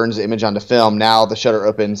 light burns the image onto film. Now the shutter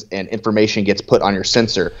opens and information gets put on your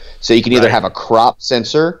sensor. So you can either have a crop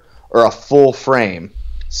sensor or a full frame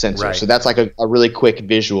sensor. Right. So that's like a really quick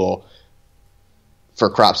visual for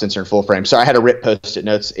crop sensor and full frame. So I had to rip Post-it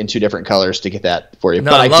notes in 2 different colors to get that for you.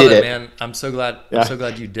 No, but I love did it, man. I'm so glad. I'm so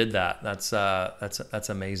glad you did that. That's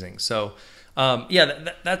amazing. So,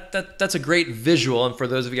 that's a great visual. And for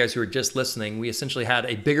those of you guys who are just listening, we essentially had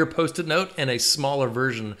a bigger Post-it note and a smaller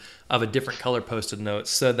version of a different color Post-it note,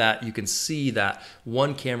 so that you can see that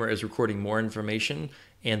one camera is recording more information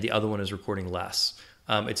and the other one is recording less.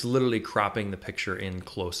 It's literally cropping the picture in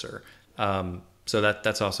closer. So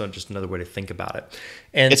that's also just another way to think about it.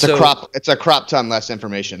 And it's a crop ton less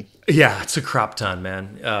information. Yeah, it's a crop ton,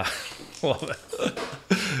 man.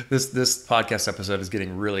 This podcast episode is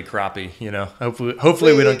getting really croppy.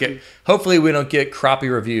 Hopefully we don't get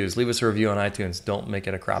croppy reviews. Leave us a review on iTunes. Don't make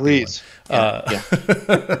it a croppy one.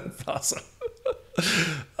 That's awesome.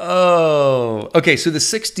 Oh, okay. So the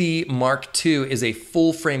 60 Mark II is a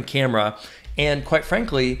full frame camera, and quite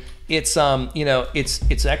frankly, It's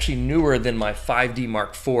it's actually newer than my 5D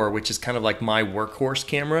Mark IV, which is kind of like my workhorse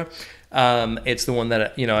camera. It's the one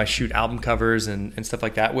that I shoot album covers and stuff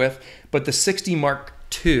like that with. But the 60 Mark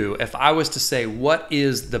II, if I was to say what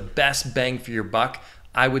is the best bang for your buck,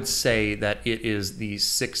 I would say that it is the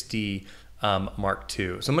 60 Mark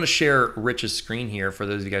II. So I'm going to share Rich's screen here for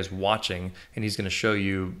those of you guys watching, and he's going to show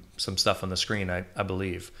you some stuff on the screen. I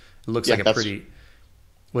believe it looks like a pretty.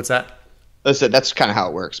 What's that? That's kind of how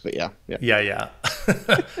it works, but yeah.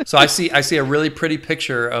 So I see a really pretty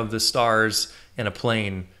picture of the stars and a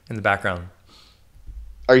plane in the background.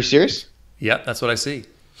 Are you serious? Yep, that's what I see.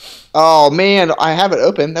 Oh man, I have it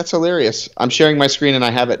open. That's hilarious. I'm sharing my screen and I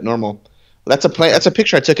have it normal. That's a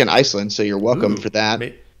picture I took in Iceland, so you're welcome for that.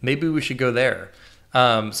 Maybe we should go there.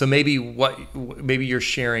 So maybe you're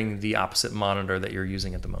sharing the opposite monitor that you're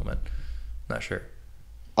using at the moment. Not sure.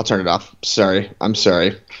 I'll turn it off. I'm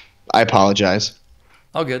sorry. I apologize.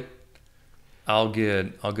 All good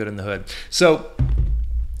in the hood. So,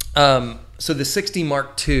 so the 60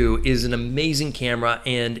 Mark II is an amazing camera,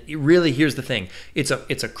 and really, here's the thing: it's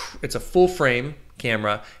a full frame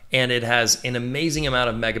camera, and it has an amazing amount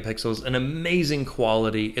of megapixels, an amazing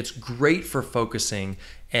quality. It's great for focusing,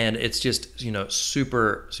 and it's just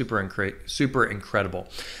super incredible.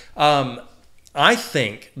 I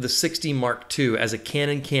think the 60 Mark II as a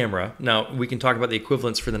Canon camera, now we can talk about the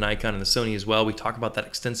equivalents for the Nikon and the Sony as well. We talk about that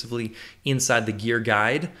extensively inside the gear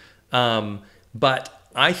guide. But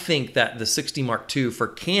I think that the 60 Mark II for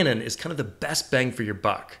Canon is kind of the best bang for your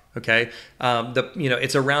buck. Okay,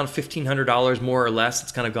 it's around $1,500 more or less.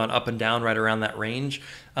 It's kind of gone up and down right around that range.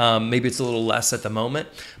 Maybe it's a little less at the moment,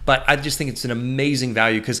 but I just think it's an amazing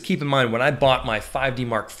value, because keep in mind, when I bought my 5D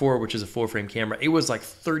Mark IV, which is a full frame camera, it was like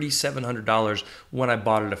 $3,700 when I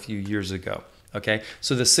bought it a few years ago. Okay,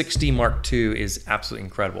 so the 60 Mark II is absolutely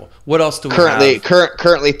incredible. What else do we have?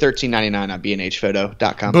 Currently $13.99 on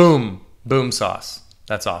bnhphoto.com. Boom sauce.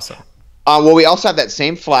 That's awesome. Well, we also have that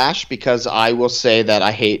same flash, because I will say that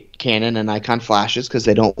I hate Canon and Nikon flashes because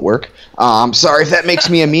they don't work. Sorry if that makes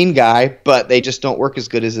me a mean guy, but they just don't work as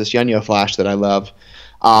good as this Yunyo flash that I love.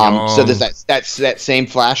 So there's that same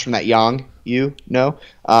flash from that Yang,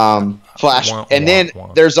 flash. And then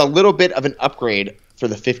there's a little bit of an upgrade for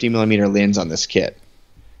the 50mm lens on this kit.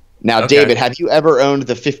 Now, okay. David, have you ever owned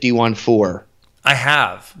the 51.4? I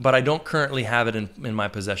have, but I don't currently have it in my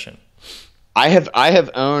possession. I have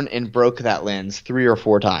owned and broke that lens 3 or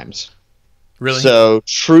 4 times. Really? So,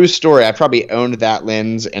 true story. I probably owned that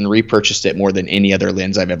lens and repurchased it more than any other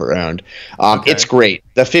lens I've ever owned. Okay. It's great.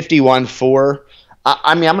 The 51.4.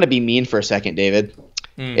 I'm going to be mean for a second, David.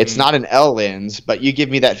 Mm-hmm. It's not an L lens, but you give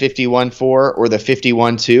me that 51.4 or the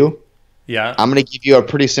 51.2. Yeah. I'm going to give you a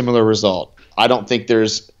pretty similar result. I don't think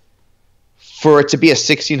for it to be a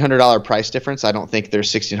 $1,600 price difference, I don't think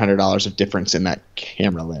there's $1,600 of difference in that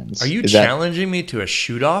camera lens. Are you challenging me to a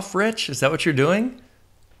shoot-off, Rich? Is that what you're doing?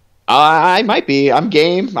 I might be. I'm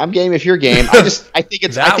game if you're game. I think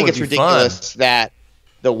it's ridiculous that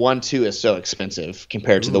the 1.2 is so expensive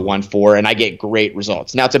compared to the 1.4, and I get great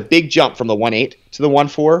results. Now, it's a big jump from the 1.8 to the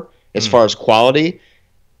 1.4 as far as quality.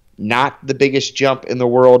 Not the biggest jump in the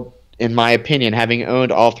world, in my opinion, having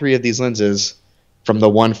owned all 3 of these lenses from the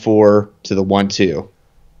 1.4 to the 1.2.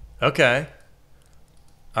 Okay.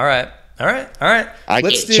 All right.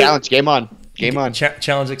 Let's do challenge. Game on.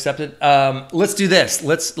 Challenge accepted. Let's do this.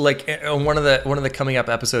 Let's on one of the coming up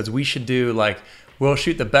episodes, we should do we'll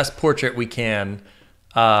shoot the best portrait we can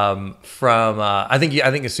from. I think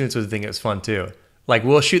the students would think it was fun too.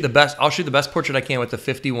 We'll shoot the best. I'll shoot the best portrait I can with the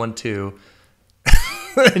 51.2,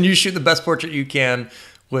 and you shoot the best portrait you can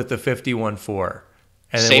with the 51.4.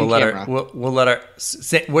 And then we'll let our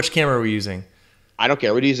which camera are we using? I don't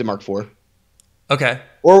care. We'd use a Mark IV. Okay.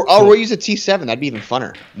 Or we'll use a T7. That'd be even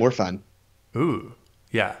funner. More fun. Ooh.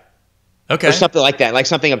 Yeah. Okay. Or something like that, like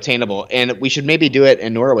something obtainable. And we should maybe do it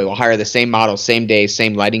in Norway. We'll hire the same model, same day,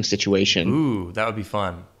 same lighting situation. Ooh, that would be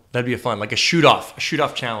fun. That'd be fun. Like a shoot-off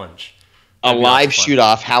challenge. A live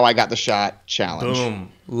shoot-off, how I got the shot challenge.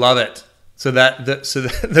 Boom. Love it. So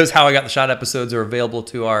those How I Got the Shot episodes are available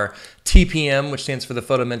to our TPM, which stands for the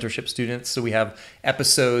Photo Mentorship Students. So we have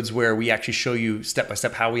episodes where we actually show you step by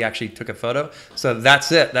step how we actually took a photo. So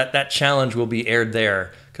that's it. That challenge will be aired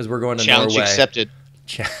there because we're going to Norway. Challenge accepted.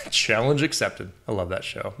 Challenge accepted. I love that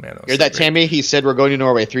show, man. Hear that, Tammy? He said we're going to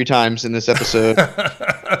Norway 3 times in this episode.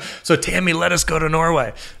 So Tammy, let us go to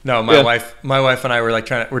Norway. No, my wife and I were like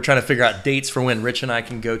we're trying to figure out dates for when Rich and I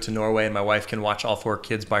can go to Norway, and my wife can watch all 4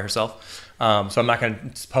 kids by herself. So I'm not going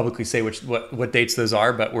to publicly say what dates those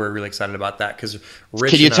are, but we're really excited about that because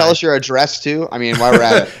Rich. Can you tell us your address too? I mean, while we're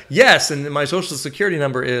at it. Yes, and my social security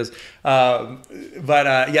number is. So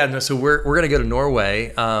we're going to go to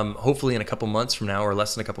Norway, hopefully in a couple months from now, or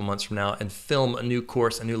less than a couple months from now, and film a new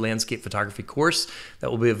landscape photography course that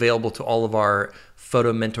will be available to all of our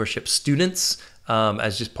photo mentorship students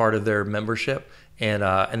as just part of their membership. And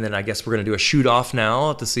then I guess we're going to do a shoot off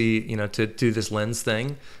now to see, to do this lens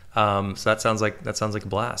thing. So that sounds like a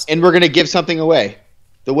blast. And we're going to give something away.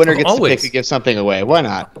 The winner gets to pick to give something away. Why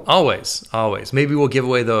not? Always. Maybe we'll give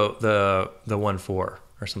away the 1.4 or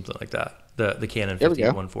something like that. The Canon 50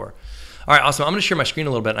 1.4. All right, awesome. I'm going to share my screen a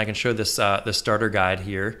little bit, and I can show this the starter guide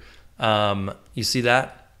here. You see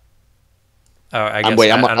that? I guess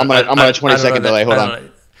I'm on a 20-second delay. Hold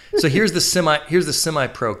on. So here's the semi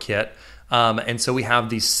pro kit. And so we have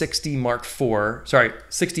the 60 Mark II.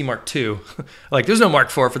 Like there's no Mark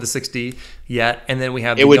IV for the 60 yet. And then we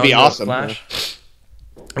have the would be awesome. Flash.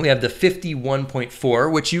 And we have the 50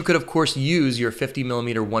 1.4, which you could of course use your 50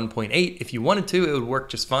 millimeter 1.8 if you wanted to. It would work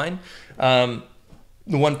just fine. The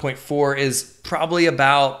 1.4 is probably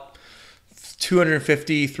about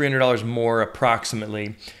 $250, $300 more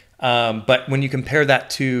approximately. But when you compare that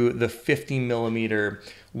to the 50 millimeter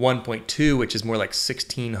 1.2, which is more like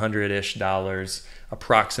 $1,600-ish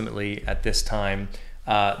approximately at this time,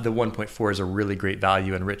 the 1.4 is a really great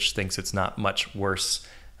value, and Rich thinks it's not much worse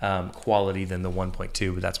quality than the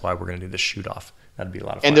 1.2, but that's why we're going to do this shoot off. That'd be a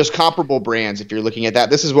lot of fun. And there's comparable brands if you're looking at that.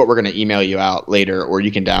 This is what we're going to email you out later, or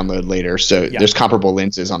you can download later. So there's comparable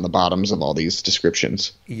lenses on the bottoms of all these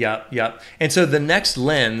descriptions. Yeah. And so the next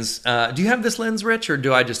lens, do you have this lens, Rich, or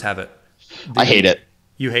do I just have it? I hate it.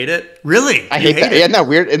 You hate it? Really? I hate that. Yeah, no,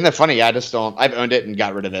 weird. Isn't that funny? I just don't. I've owned it and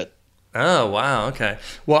got rid of it. Oh, wow. Okay.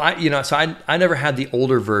 Well, I never had the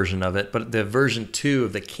older version of it, but the version 2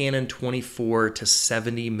 of the Canon 24 to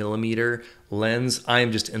 70 millimeter lens, I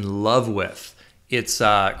am just in love with. It's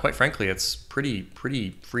quite frankly, it's pretty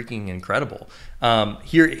freaking incredible.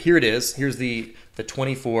 Here it is. Here's the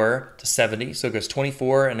 24 to 70. So it goes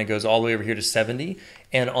 24 and it goes all the way over here to 70.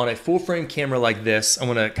 And on a full frame camera like this, I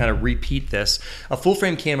want to kind of repeat this. A full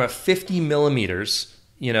frame camera, 50 millimeters,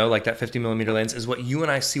 like that 50 millimeter lens is what you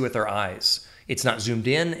and I see with our eyes. It's not zoomed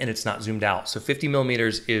in and it's not zoomed out. So 50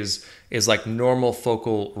 millimeters is like normal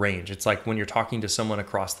focal range. It's like when you're talking to someone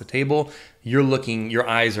across the table, your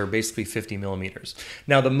eyes are basically 50 millimeters.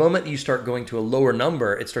 Now, the moment you start going to a lower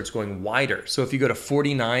number, it starts going wider. So if you go to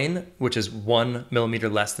 49, which is 1 millimeter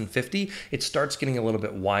less than 50, it starts getting a little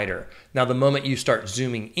bit wider. Now, the moment you start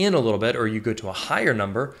zooming in a little bit, or you go to a higher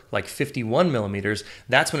number, like 51 millimeters,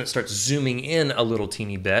 that's when it starts zooming in a little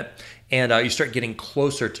teeny bit. And you start getting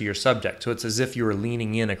closer to your subject. So it's as if you were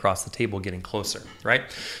leaning in across the table, getting closer, right?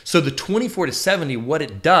 So the 24 to 70, what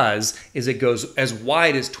it does is it goes as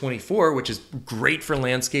wide as 24, which is great for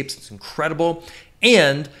landscapes. It's incredible.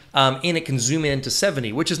 And it can zoom in to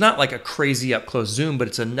 70, which is not like a crazy up close zoom, but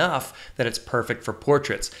it's enough that it's perfect for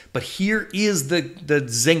portraits. But here is the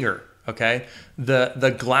zinger, okay?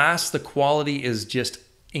 The glass, the quality is just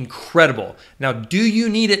incredible. Now, do you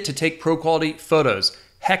need it to take pro quality photos?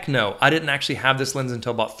 Heck no. I didn't actually have this lens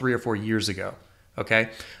until about 3 or 4 years ago.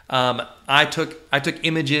 Okay. I took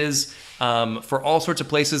images for all sorts of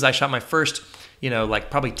places. I shot my first,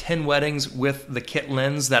 like probably 10 weddings with the kit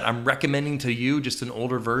lens that I'm recommending to you, just an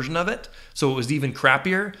older version of it. So it was even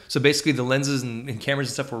crappier. So basically the lenses and cameras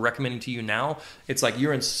and stuff we're recommending to you now, it's like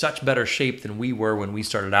you're in such better shape than we were when we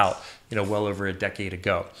started out, well over a decade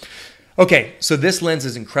ago. Okay. So this lens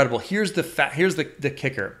is incredible. Here's the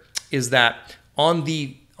kicker is that on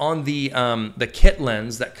the kit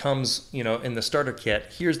lens that comes, in the starter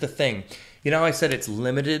kit, here's the thing. I said it's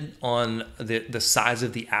limited on the size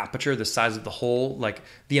of the aperture, the size of the hole, like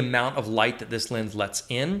the amount of light that this lens lets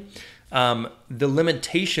in. The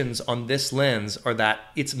limitations on this lens are that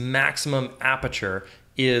its maximum aperture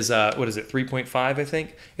is 3.5, I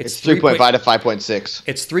think? It's 3.5 to 5.6.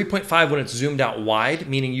 It's 3.5 when it's zoomed out wide,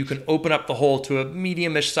 meaning you can open up the hole to a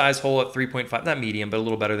medium-ish size hole at 3.5. Not medium, but a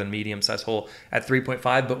little better than medium size hole at 3.5.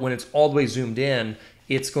 But when it's all the way zoomed in,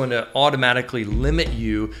 it's going to automatically limit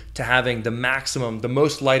you to having the maximum, the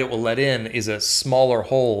most light it will let in is a smaller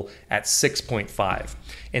hole at 6.5.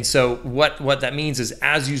 And so what that means is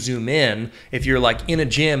as you zoom in, if you're like in a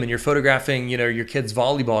gym and you're photographing, your kid's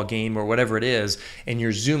volleyball game or whatever it is, and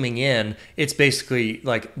you're zooming in, it's basically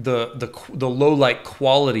like the low light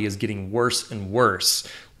quality is getting worse and worse.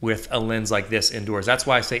 with a lens like this indoors. That's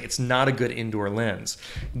why I say it's not a good indoor lens.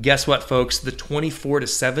 Guess what, folks? The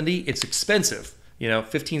 24-70, it's expensive. You know,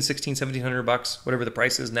 15, 16, 1700 bucks, whatever the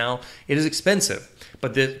price is now, it is expensive.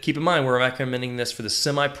 But keep in mind, we're recommending this for the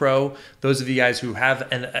semi-pro. Those of you guys who have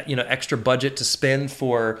an extra budget to spend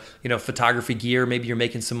for photography gear. Maybe you're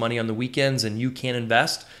making some money on the weekends and you can't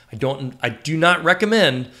invest. I do not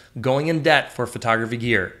recommend going in debt for photography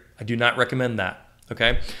gear. I do not recommend that.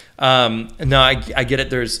 Okay. Now I get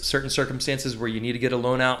it. There's certain circumstances where you need to get a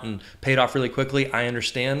loan out and pay it off really quickly. I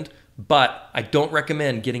understand, but I don't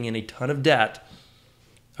recommend getting in a ton of debt.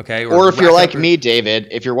 Okay. Or if you're like me, David,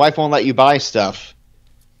 if your wife won't let you buy stuff,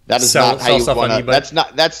 that is not how you want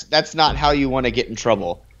to. That's not how you want to get in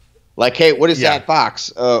trouble. Like, hey, what is that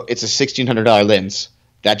box? Oh, it's a $1,600 lens.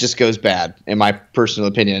 That just goes bad, in my personal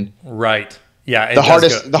opinion. Right. Yeah.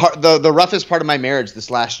 The roughest part of my marriage this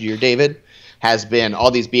last year, David, has been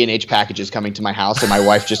all these B&H packages coming to my house and my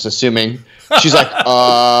wife just assuming. She's like,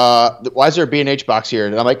 why is there a B&H box here?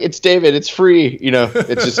 And I'm like, it's David, it's free.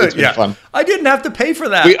 It's been fun. I didn't have to pay for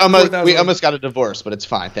that. We almost got a divorce, but it's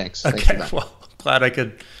fine. Thanks. Okay, Thanks for that. Well, glad I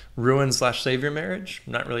could ruin/save your marriage.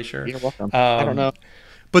 I'm not really sure. You're welcome. I don't know.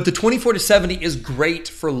 But the 24-70 is great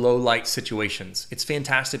for low light situations. It's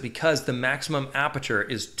fantastic because the maximum aperture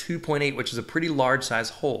is 2.8, which is a pretty large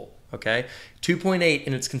size hole. Okay, 2.8,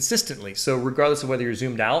 and it's consistently. So regardless of whether you're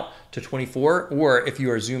zoomed out to 24 or if you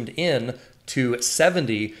are zoomed in to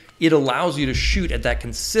 70, it allows you to shoot at that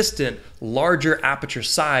consistent larger aperture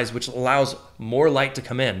size, which allows more light to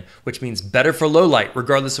come in, which means better for low light,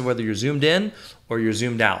 regardless of whether you're zoomed in or you're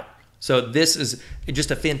zoomed out. So this is just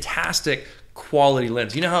a fantastic quality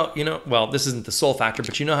lens. Well, this isn't the sole factor,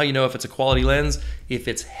 but how if it's a quality lens? If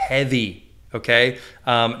it's heavy. Okay.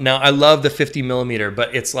 Now I love the 50 millimeter,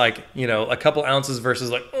 but it's like, a couple ounces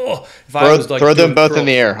versus like, throw them both in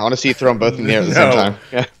the air. I want to see you throw them both in the air at the same time.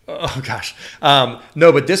 Yeah. Oh gosh.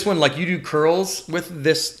 No, but this one, like you do curls with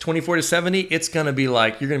this 24-70, it's going to be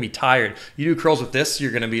like, you're going to be tired. You do curls with this,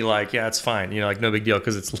 you're going to be like, yeah, it's fine. Like no big deal.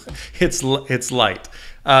 Cause it's light.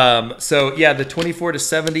 So yeah, the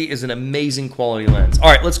 24-70 is an amazing quality lens. All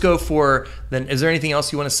right, let's go for then. Is there anything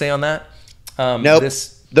else you want to say on that? Nope.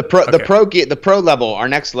 The pro level, our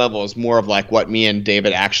next level is more of like what me and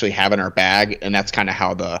David actually have in our bag, and that's kind of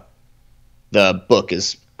how the book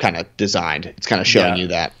is kind of designed. It's kind of showing you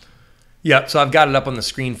that. Yeah, so I've got it up on the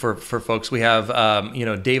screen for folks. We have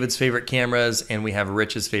David's favorite cameras, and we have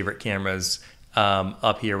Rich's favorite cameras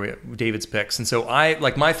up here. We have David's picks, and so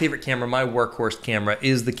my favorite camera, my workhorse camera,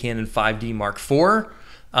 is the Canon 5D Mark IV.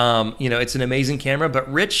 It's an amazing camera, but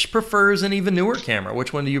Rich prefers an even newer camera.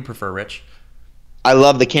 Which one do you prefer, Rich? I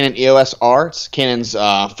love the Canon EOS R. It's Canon's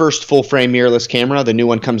first full-frame mirrorless camera. The new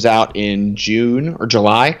one comes out in June or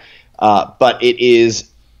July, but it is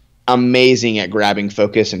amazing at grabbing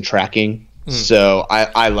focus and tracking. So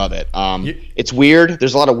I love it. It's weird.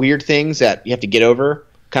 There's a lot of weird things that you have to get over,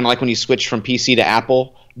 kind of like when you switch from PC to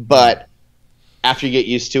Apple. But after you get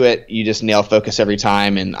used to it, you just nail focus every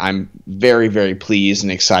time, and I'm very, very pleased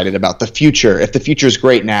and excited about the future. If the future is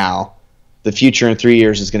great now, the future in 3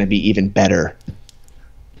 years is going to be even better.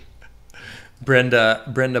 Brenda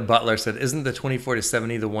Butler said, isn't the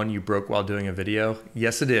 24-70 the one you broke while doing a video?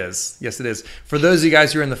 Yes, it is. Yes, it is. For those of you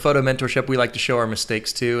guys who are in the photo mentorship, we like to show our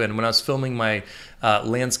mistakes too. And when I was filming my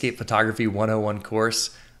landscape photography 101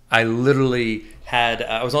 course, I literally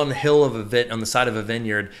I was on the hill of on the side of a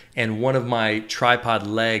vineyard, and one of my tripod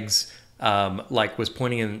legs was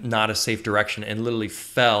pointing in not a safe direction and literally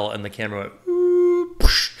fell, and the camera went,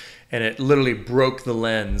 whoosh, and it literally broke the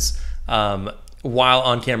lens while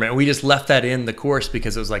on camera. And we just left that in the course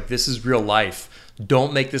because it was like, this is real life.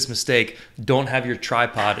 Don't make this mistake. Don't have your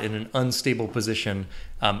tripod in an unstable position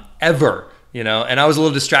ever. And I was a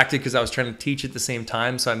little distracted because I was trying to teach at the same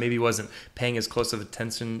time, so I maybe wasn't paying as close of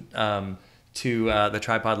attention to the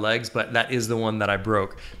tripod legs, but that is the one that I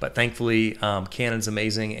broke. But thankfully, Canon's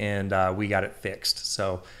amazing, and we got it fixed.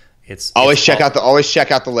 So always check out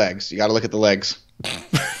the legs. You got to look at the legs.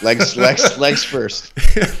 legs first.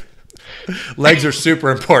 Legs are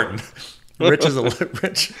super important. Rich is a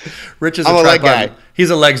I'm a leg guy.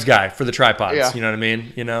 He's a legs guy for the tripods. Yeah. You know what I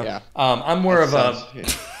mean? Yeah. I'm more of a.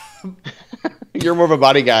 You're more of a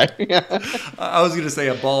body guy. I was gonna say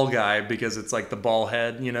a ball guy because it's like the ball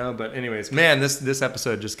head, But anyways, man, this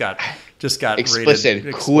episode just got explicit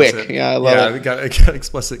rated quick. Yeah, I love it. It got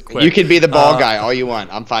explicit quick. You can be the ball guy all you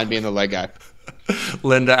want. I'm fine being the leg guy.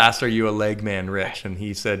 Linda asked, "Are you a leg man, Rich?" And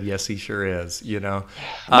he said, "Yes, he sure is." My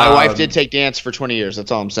wife did take dance for 20 years.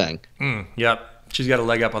 That's all I'm saying. Yep, she's got a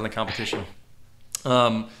leg up on the competition.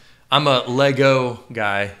 I'm a Lego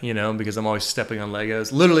guy, because I'm always stepping on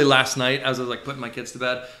Legos. Literally last night, as I was like putting my kids to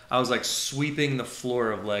bed, I was like sweeping the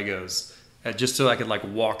floor of Legos just so I could like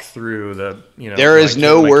walk through There is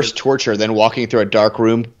no worse torture than walking through a dark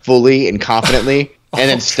room fully and confidently and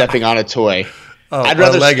then stepping on a toy. I'd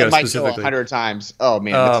rather Lego step my toe 100 times. Oh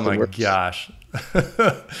man, oh that's my the worst. gosh.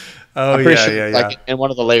 I'm pretty sure, like in one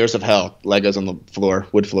of the layers of hell, Legos on the floor,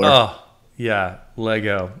 wood floor. Oh yeah,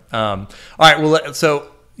 Lego. All right, well, so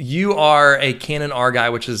you are a Canon R guy,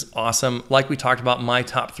 which is awesome. Like we talked about, my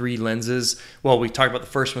top 3 lenses. Well, we talked about the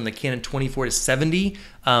first one, the Canon 24-70,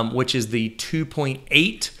 which is the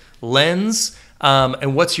 2.8 lens.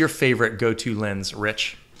 And what's your favorite go-to lens,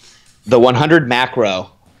 Rich? The 100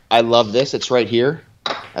 macro. I love this. It's right here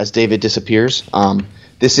as David disappears.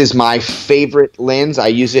 This is my favorite lens. I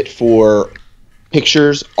use it for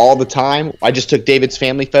pictures all the time. I just took David's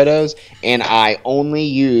family photos, and I only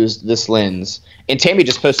used this lens. And Tammy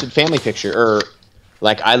just posted family picture,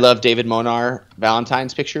 I love David Molnar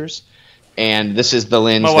Valentine's pictures, and this is the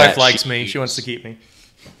lens. My wife likes me. She wants to keep me.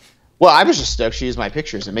 Well, I was just stoked she used my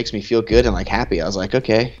pictures. It makes me feel good and like happy. I was like,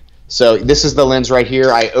 okay. So this is the lens right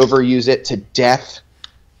here. I overuse it to death.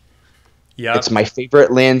 Yeah, it's my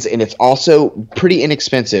favorite lens, and it's also pretty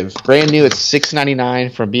inexpensive. Brand new, it's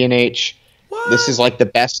 $6.99 from B&H. What? This is like the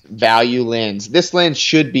best value lens. This lens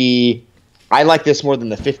should be. I like this more than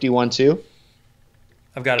the 51 too.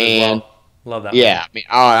 I've got it as well. Love that. Yeah,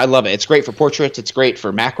 I love it. It's great for portraits. It's great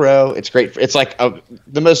for macro. It's great. It's like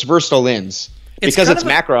the most versatile lens because it's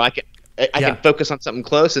macro. I can focus on something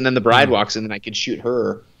close, and then the bride walks in, and I can shoot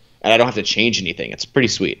her, and I don't have to change anything. It's pretty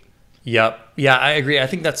sweet. Yep. Yeah, I agree. I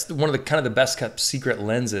think that's one of the kind of the best kept secret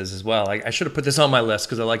lenses as well. I should have put this on my list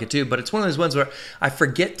because I like it too, but it's one of those ones where I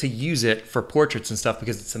forget to use it for portraits and stuff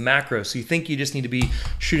because it's a macro. So you think you just need to be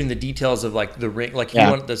shooting the details of like the ring, like you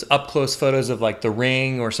want those up close photos of like the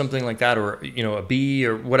ring or something like that, or a bee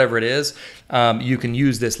or whatever it is. You can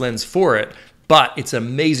use this lens for it, but it's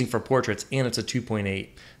amazing for portraits, and it's a 2.8,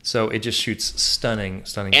 so it just shoots stunning.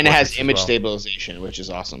 And it has image stabilization, which is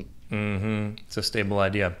awesome. It's a stable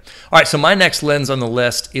idea. All right, so my next lens on the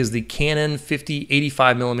list is the Canon 85mm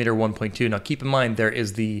 1.2. Now keep in mind there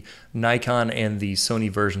is the Nikon and the Sony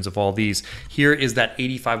versions of all these. Here is that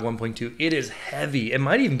 85 1.2. It is heavy. It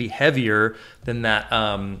might even be heavier than that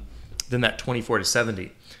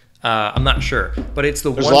 24-70. I'm not sure, but it's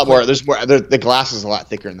the there's a lot more. There's more. The glass is a lot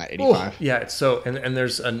thicker than that 85. Oh, yeah, it's so and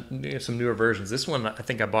there's some newer versions. This one I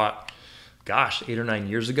think I bought, 8 or 9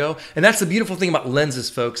 years ago. And that's the beautiful thing about lenses,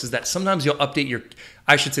 folks, is that sometimes you'll update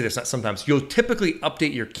you'll typically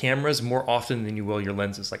update your cameras more often than you will your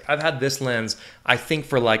lenses. Like I've had this lens, I think,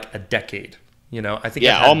 for like a decade. I think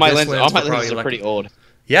all my lenses are pretty old.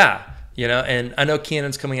 Yeah. And I know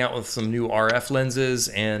Canon's coming out with some new RF lenses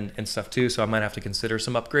and stuff too, so I might have to consider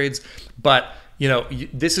some upgrades. But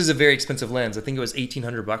this is a very expensive lens. I think it was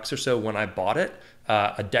 $1,800 or so when I bought it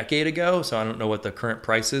a decade ago. So I don't know what the current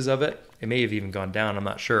price is of it. It may have even gone down. I'm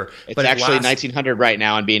not sure. It's actually $1,900 right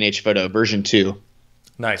now on B&H Photo version 2.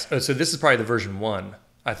 Nice. Oh, so this is probably the version 1,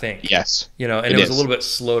 I think. Yes. And it was a little bit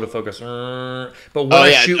slow to focus. But when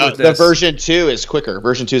I shoot with this, the version 2 is quicker.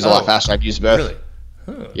 Version 2 is a lot faster. I've used both. Really?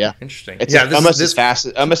 Oh, yeah. Interesting. It's almost as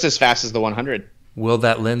fast as the 100. Will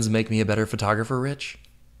that lens make me a better photographer, Rich?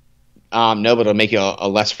 No, but it'll make you a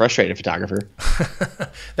less frustrated photographer.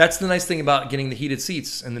 That's the nice thing about getting the heated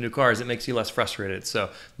seats in the new cars. It makes you less frustrated. So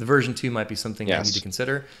the version 2 might be something I need to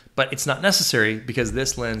consider, but it's not necessary because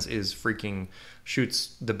this lens is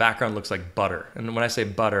shoots, the background looks like butter. And when I say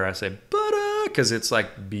butter because it's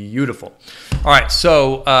like beautiful. All right.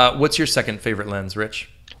 So what's your second favorite lens,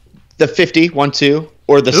 Rich? The 50 1.2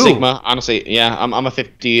 or the Sigma. Honestly, yeah, I'm a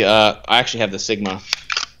 50. I actually have the Sigma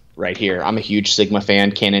right here. I'm a huge Sigma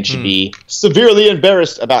fan. Canon should be severely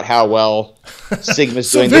embarrassed about how well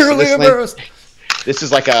Sigma's doing. Severely embarrassed. This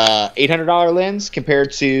is like a $800 lens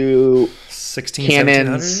compared to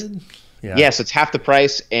Canon's. Yes, it's half the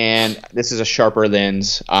price, and this is a sharper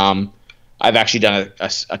lens. I've actually done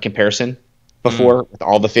a comparison before with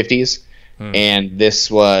all the 50s, and this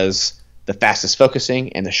was the fastest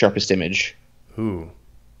focusing and the sharpest image. Ooh.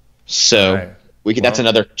 So that's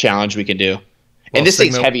another challenge we can do. And this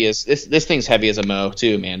thing's heavy as this thing's heavy as a Mo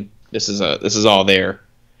too, man. This is all there.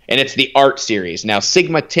 And it's the art series. Now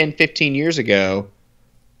Sigma 10, 15 years ago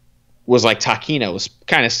was like Takina, was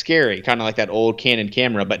kind of scary, kind of like that old Canon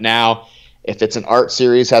camera, but now if it's an art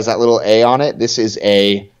series, has that little A on it, this is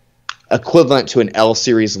a equivalent to an L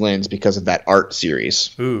series lens because of that art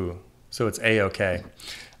series. Ooh. So it's A-okay.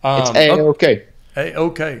 It's A-okay. Hey,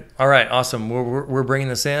 okay. All right. Awesome. We're bringing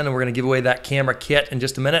this in, and we're going to give away that camera kit in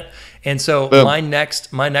just a minute. And so Boom. my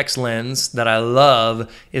next lens that I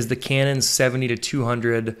love is the Canon 70 to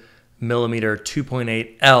 200 millimeter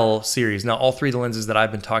 2.8 L series. Now, all three of the lenses that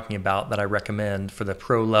I've been talking about that I recommend for the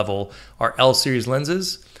pro level are L series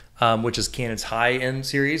lenses, which is Canon's high-end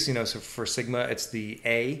series. You know, so for Sigma, it's the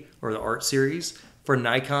A or the Art series. For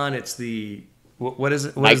Nikon, it's the what is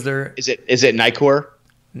it? What is their? Is it Nikkor?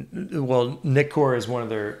 Well, Nikkor is one of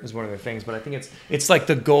their things, but I think it's like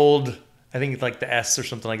the gold. I think it's like the S or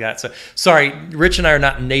something like that. So sorry, Rich and I are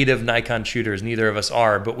not native Nikon shooters. Neither of us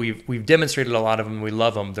are, but we've demonstrated a lot of them. We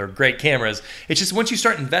love them. They're great cameras. It's just once you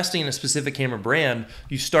start investing in a specific camera brand,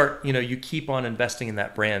 you keep on investing in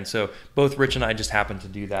that brand. So both Rich and I just happened to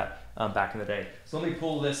do that back in the day. So let me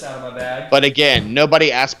pull this out of my bag. But again,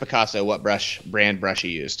 nobody asked Picasso what brand brush he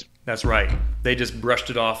used. That's right. They just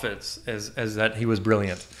brushed it off as that he was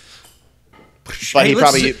brilliant. But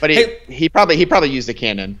Hey, he probably used a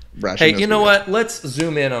Canon brush. Hey, you know what? Let's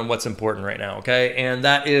zoom in on what's important right now, okay? And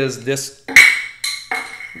that is this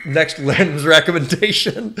next lens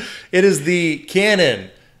recommendation. It is the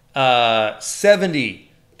Canon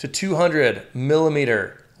 70 to 200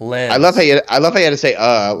 millimeter lens. I love how you had to say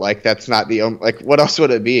like that's not the like what else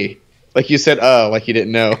would it be? Like you said like you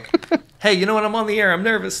didn't know. Hey, you know what? I'm on the air. I'm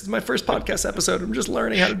nervous. It's my first podcast episode. I'm just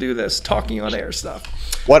learning how to do this, talking on air stuff.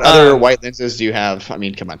 What other white lenses do you have? I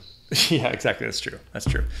mean, come on. Yeah, exactly. That's true. That's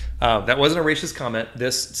true. That wasn't a racist comment.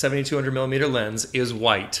 This 7200 millimeter lens is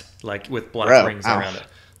white, like with black rings around it.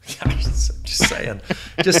 Yeah, just saying.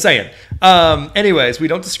 Just saying. Anyways, we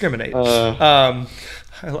don't discriminate. I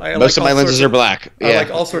most of my lenses are black. I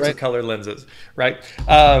like all sorts of color lenses, right?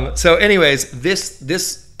 So anyways,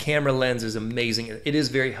 this camera lens is amazing. It is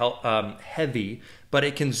very heavy, but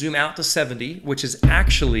it can zoom out to 70, which is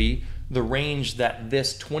actually the range that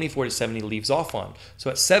this 24 to 70 leaves off on. So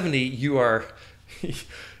at 70, you are...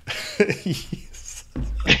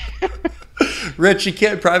 Rich, you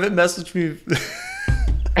can't private message me...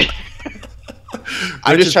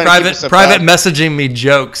 I'm just trying private messaging me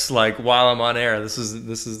jokes like while I'm on air. This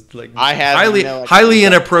is like I have highly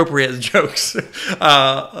inappropriate jokes.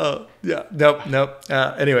 Yeah, nope.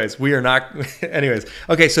 Anyways, we are not. Anyways,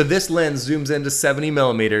 okay. So this lens zooms into 70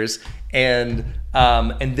 millimeters, and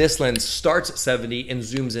this lens starts at 70 and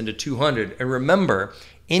zooms into 200. And remember,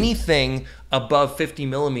 anything above 50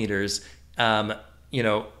 millimeters,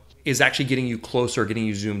 is actually getting you closer, getting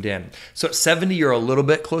you zoomed in. So at 70, you're a little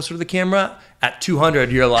bit closer to the camera. At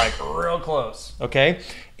 200, you're like real close, okay?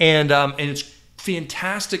 And it's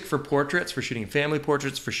fantastic for portraits, for shooting family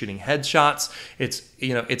portraits, for shooting headshots. It's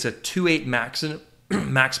a 2.8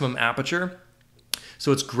 maximum aperture.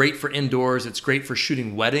 So it's great for indoors. It's great for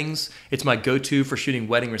shooting weddings. It's my go-to for shooting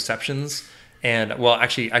wedding receptions. And well,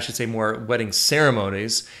 actually, I should say more wedding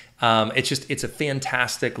ceremonies. It's a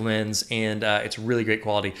fantastic lens, and it's really great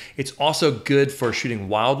quality. It's also good for shooting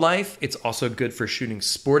wildlife. It's also good for shooting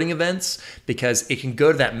sporting events because it can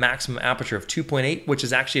go to that maximum aperture of 2.8, which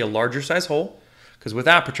is actually a larger size hole. Because with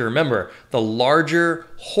aperture, remember, the larger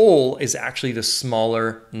hole is actually the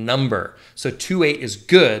smaller number. So 2.8 is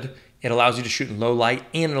good. It allows you to shoot in low light,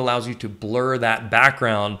 and it allows you to blur that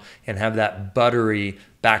background and have that buttery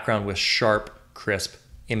background with sharp, crisp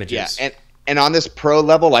images. Yeah, and on this pro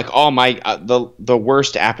level, like all my the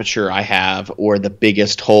worst aperture I have or the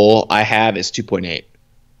biggest hole I have is 2.8.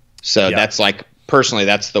 So that's like personally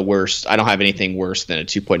that's the worst. I don't have anything worse than a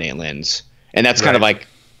 2.8 lens, and that's kind of like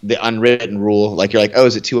the unwritten rule. Like you're like, oh,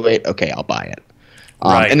 is it 2.8? Okay, I'll buy it.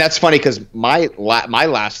 And that's funny because my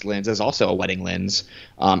last lens is also a wedding lens.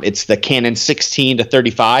 It's the Canon 16 to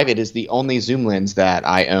 35. It is the only zoom lens that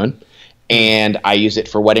I own, and I use it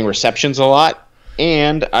for wedding receptions a lot.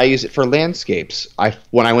 And I use it for landscapes.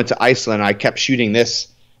 When I went to Iceland, I kept shooting this,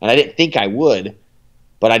 and I didn't think I would,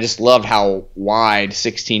 but I just love how wide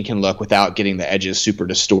 16 can look without getting the edges super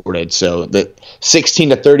distorted. So the 16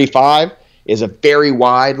 to 35 is a very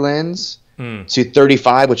wide lens to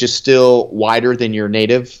 35, which is still wider than your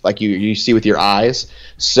native, like you see with your eyes.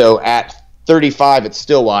 So at 35, it's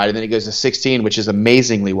still wide, and then it goes to 16, which is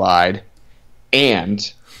amazingly wide,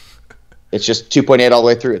 and it's just 2.8 all the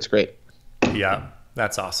way through. It's great. Yeah,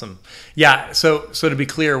 that's awesome. Yeah, so to be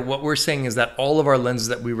clear, what we're saying is that all of our lenses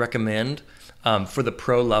that we recommend for the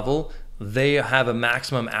pro level, they have a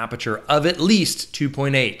maximum aperture of at least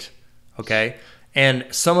 2.8, okay? And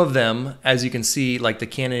some of them, as you can see, like the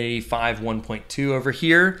Canon 85 1.2 over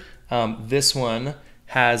here, this one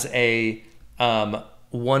has a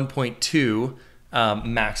 1.2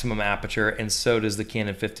 maximum aperture, and so does the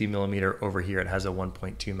Canon 50 millimeter over here. It has a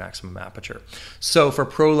 1.2 maximum aperture. So for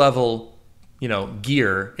pro level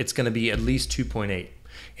gear, it's going to be at least 2.8.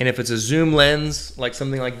 And if it's a zoom lens, like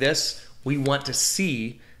something like this, we want to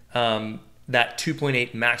see that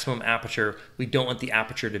 2.8 maximum aperture. We don't want the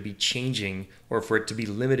aperture to be changing or for it to be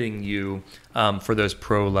limiting you for those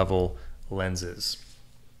pro level lenses.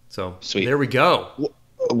 So Sweet. There we go.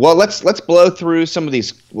 Well, let's blow through some of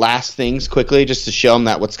these last things quickly just to show them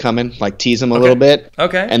that what's coming, like tease them a little bit.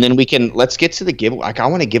 Okay. And then let's get to the giveaway. Like I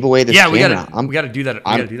want to give away this camera. We got to do that. We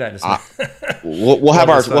got to do that in a second. We'll have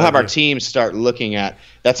our team start looking at.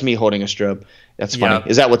 That's me holding a strobe. That's funny. Yeah.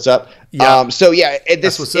 Is that what's up? Yeah. So yeah,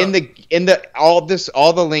 all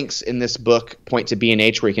the links in this book point to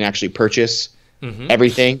B&H where you can actually purchase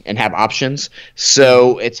everything and have options.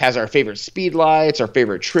 So it has our favorite speed lights, our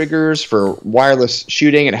favorite triggers for wireless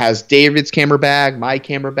shooting. It has David's camera bag, my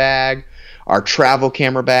camera bag, our travel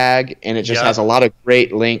camera bag, and it just has a lot of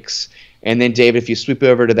great links. And then David, if you sweep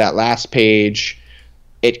over to that last page,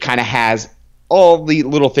 it kind of has all the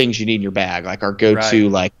little things you need in your bag, like our go-to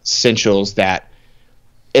like essentials that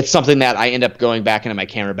it's something that I end up going back into my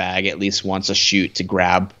camera bag at least once a shoot to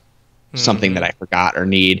grab something that I forgot or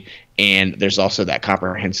need. And there's also that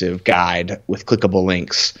comprehensive guide with clickable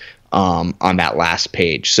links on that last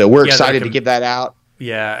page. So we're excited to give that out.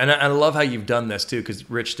 Yeah, and I love how you've done this too, because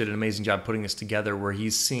Rich did an amazing job putting this together. Where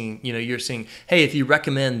he's seeing, you're seeing, hey, if you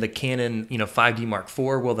recommend the Canon, 5D Mark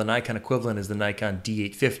IV, well, the Nikon equivalent is the Nikon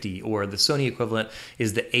D850, or the Sony equivalent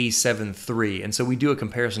is the A7 III. And so we do a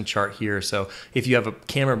comparison chart here. So if you have a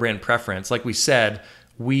camera brand preference, like we said,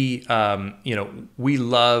 we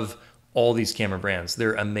love all these camera brands.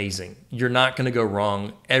 They're amazing. You're not going to go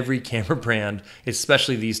wrong. Every camera brand,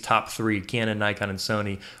 especially these top three, Canon, Nikon, and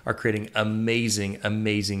Sony, are creating amazing,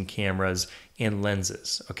 amazing cameras and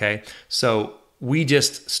lenses. Okay. So we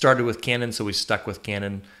just started with Canon, so we stuck with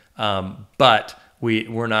Canon. But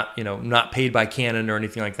we're not, not paid by Canon or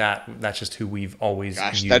anything like that. That's just who we've always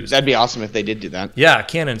used. That'd be awesome if they did do that. Yeah.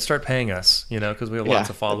 Canon, start paying us, because we have lots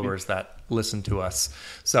of followers that listen to us.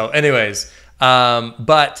 So anyways,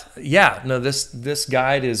 this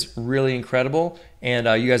guide is really incredible, and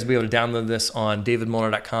you guys will be able to download this on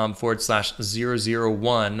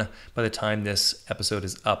davidmolnar.com/001 by the time this episode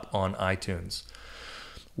is up on iTunes.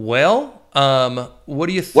 Well, what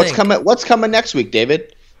do you think? What's coming next week,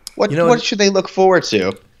 David? What should they look forward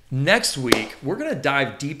to? Next week, we're going to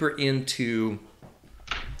dive deeper into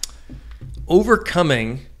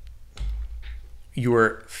overcoming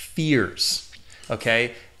your fears,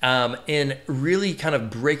 okay? And really kind of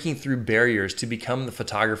breaking through barriers to become the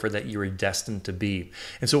photographer that you are destined to be.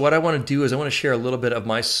 And so what I want to do is I want to share a little bit of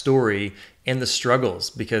my story and the struggles,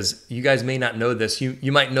 because you guys may not know this.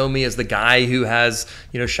 You might know me as the guy who has,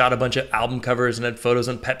 shot a bunch of album covers and had photos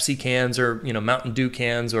on Pepsi cans or, Mountain Dew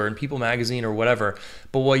cans or in People magazine or whatever.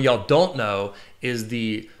 But what y'all don't know is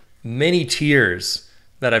the many tears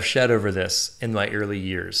that I've shed over this in my early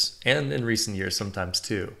years and in recent years sometimes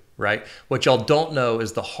too. Right? What y'all don't know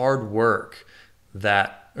is the hard work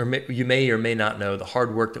you may or may not know, the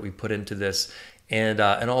hard work that we put into this and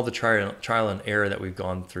all the trial and error that we've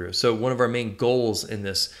gone through. So one of our main goals in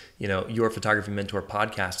this, Your Photography Mentor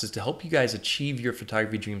podcast is to help you guys achieve your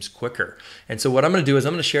photography dreams quicker. And so what I'm going to do is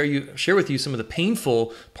I'm going to share with you some of the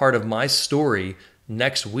painful part of my story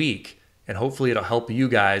next week. And hopefully it'll help you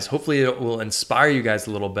guys. Hopefully it will inspire you guys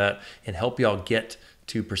a little bit and help y'all get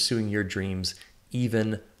to pursuing your dreams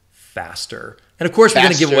even faster. And of course, we're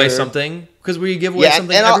going to give away something, because we give away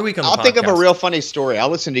something every week on the podcast. I'll think of a real funny story. I'll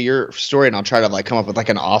listen to your story and I'll try to come up with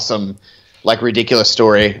an awesome, ridiculous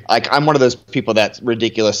story. I'm one of those people that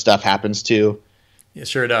ridiculous stuff happens to. Yeah,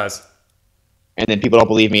 sure it does. And then people don't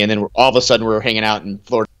believe me. And then all of a sudden we're hanging out in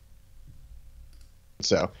Florida.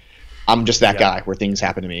 So I'm just that guy where things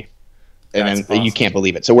happen to me. And then awesome. You can't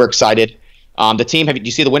believe it. So we're excited. The team, do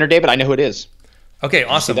you see the winner, David? I know who it is. Okay,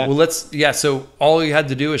 awesome. Well, so all you had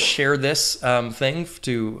to do is share this thing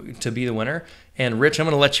to be the winner. And Rich, I'm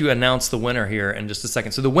going to let you announce the winner here in just a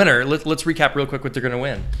second. So the winner, let's recap real quick what they're going to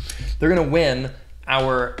win. They're going to win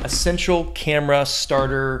our Essential Camera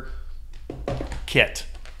Starter Kit.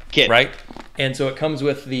 Right? And so it comes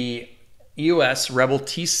with the EOS Rebel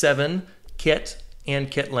T7 kit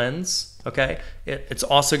and kit lens. Okay? It's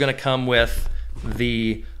also going to come with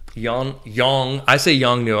the Yong, I say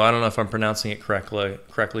Yongnuo. I don't know if I'm pronouncing it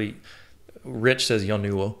correctly. Rich says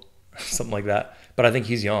Yongnuo, something like that. But I think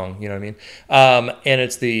he's Yong, you know what I mean? And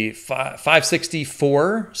it's the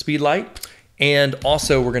 564 speed light. And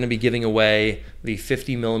also we're going to be giving away the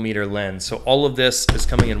 50 millimeter lens. So all of this is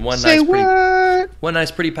coming in one nice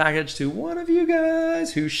pretty package to one of you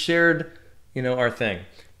guys who shared, our thing.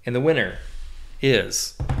 And the winner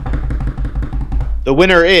is...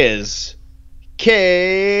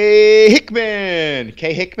 K. Hickman.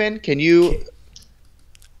 Kay Hickman, can you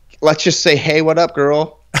let's just say, hey, what up,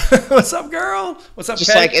 girl? What's up, girl? What's up,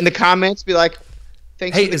 Just Kay? like in the comments, be like,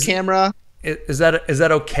 thanks for the camera. Is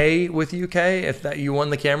that okay with you, Kay? If that you won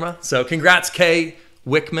the camera, so congrats, Kay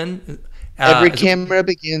Wickman. Every camera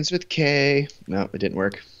begins with K. No, it didn't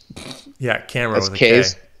work. Yeah, camera That's with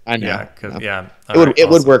K's. a K. I know. Yeah. It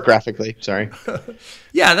would work graphically. Sorry.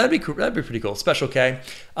 Yeah, that'd be cool. That'd be pretty cool. Special K.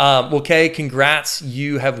 Well, Kay, congrats.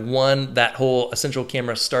 You have won that whole Essential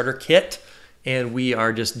Camera Starter Kit, and we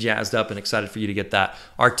are just jazzed up and excited for you to get that.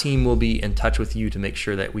 Our team will be in touch with you to make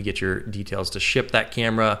sure that we get your details to ship that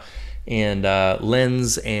camera and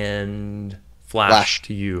lens and flash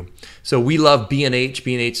to you. So we love B&H.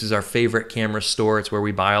 B&H is our favorite camera store. It's where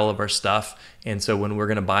we buy all of our stuff. And so when we're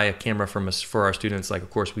going to buy a camera from us for our students, like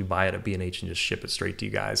of course we buy it at B&H and just ship it straight to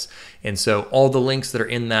you guys. And so all the links that are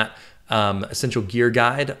in that essential gear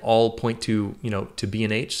guide all point to to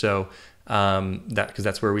B&H. So because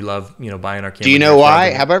that's where we love buying our camera. Do you know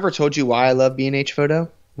why? Have I ever told you why I love B&H Photo?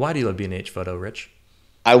 Why do you love B&H Photo, Rich?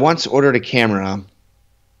 I once ordered a camera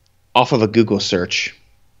off of a Google search,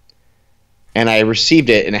 and I received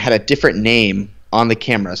it, and it had a different name on the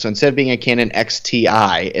camera. So instead of being a Canon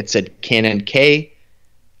XTI, it said Canon KISS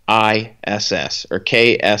or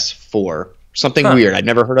KS4, something weird. I'd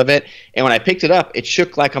never heard of it. And when I picked it up, it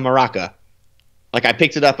shook like a maraca. Like I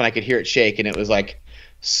picked it up and I could hear it shake, and it was like,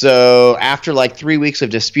 so after like 3 weeks of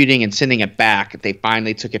disputing and sending it back, they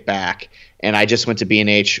finally took it back. And I just went to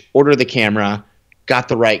B&H, ordered the camera, got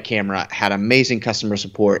the right camera, had amazing customer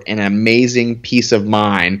support, and an amazing peace of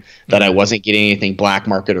mind that I wasn't getting anything black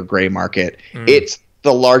market or gray market. It's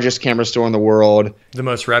the largest camera store in the world. The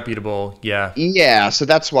most reputable, yeah. Yeah, so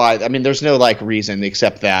that's why, I mean, there's no like reason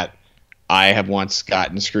except that I have once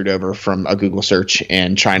gotten screwed over from a Google search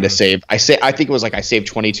and trying to save. I think it was like I saved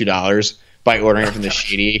 $22 by ordering it from the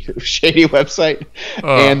shady website.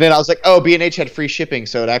 And then I was like, oh, B&H had free shipping,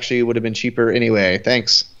 so it actually would have been cheaper anyway.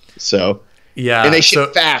 Thanks. So yeah, and they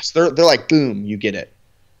ship fast. They're like, boom, you get it.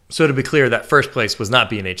 So to be clear, that first place was not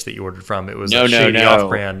B&H that you ordered from. It was a shady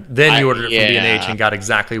off-brand. Then you ordered it from B&H and got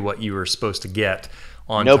exactly what you were supposed to get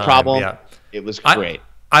on time. No problem. Yeah. It was great.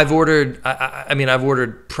 I've ordered. I've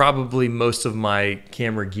ordered probably most of my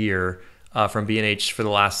camera gear from B&H for the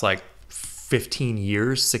last like 15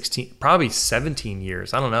 years, 16, probably 17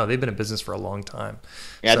 years. I don't know. They've been in business for a long time.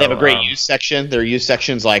 Yeah, they have a great used section. Their used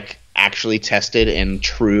section's like actually tested and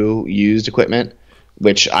true used equipment,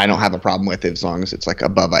 which I don't have a problem with as long as it's like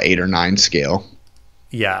above a 8 or 9 scale.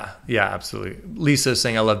 Yeah, absolutely. Lisa's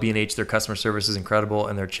saying, I love B&H. Their customer service is incredible,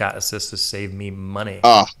 and their chat assist has saved me money.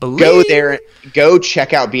 Go there. Go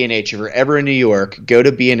check out B&H. If you're ever in New York, go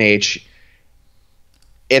to B&H.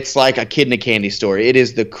 It's like a kid in a candy store. It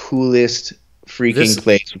is the coolest freaking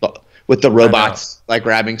place with the robots like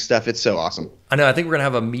grabbing stuff. It's so awesome. I know. I think we're gonna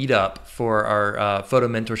have a meetup for our photo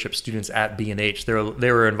mentorship students at B&H. They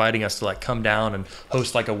were inviting us to like come down and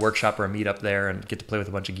host like a workshop or a meetup there and get to play with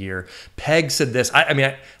a bunch of gear. Peg said this. I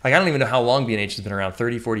don't even know how long B&H has been around.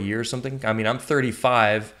 30, 40 years, something. I mean, I'm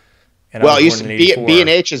 35. And well, it used to be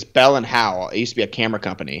B&H is Bell and Howell. It used to be a camera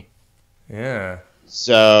company. Yeah.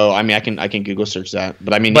 So I mean, I can Google search that,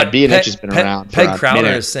 but I mean, B&H has been around. Peg Crowder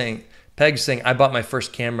is saying. Peg's saying, I bought my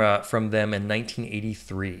first camera from them in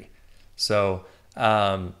 1983. So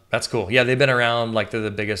that's cool. Yeah, they've been around like they're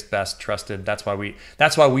the biggest, best, trusted. That's why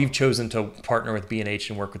we've chosen to partner with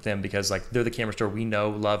B&H and work with them, because like they're the camera store we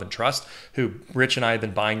know, love, and trust, who Rich and I have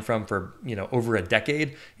been buying from for over a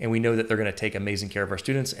decade, and we know that they're going to take amazing care of our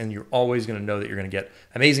students, and you're always going to know that you're going to get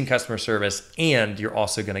amazing customer service, and you're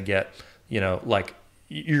also going to get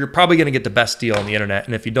you're probably going to get the best deal on the internet,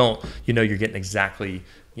 and if you don't, you're getting exactly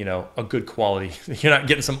a good quality. You're not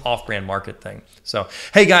getting some off-brand market thing. So,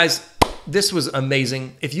 hey guys, this was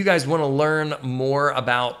amazing. If you guys want to learn more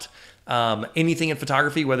about anything in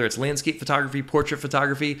photography, whether it's landscape photography, portrait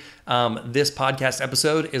photography, this podcast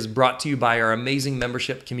episode is brought to you by our amazing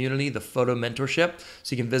membership community, the Photo Mentorship.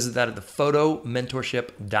 So you can visit that at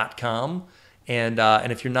thephotomentorship.com.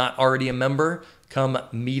 And if you're not already a member, come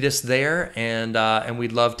meet us there, and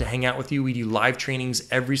we'd love to hang out with you. We do live trainings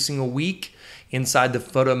every single week inside the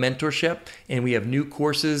Photo Mentorship, and we have new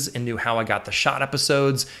courses and new How I Got the Shot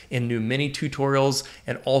episodes and new mini tutorials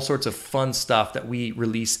and all sorts of fun stuff that we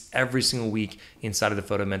release every single week inside of the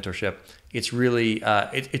Photo Mentorship. It's really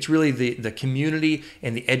it's really the community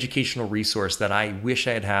and the educational resource that I wish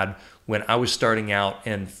I had had when I was starting out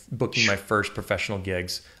and booking my first professional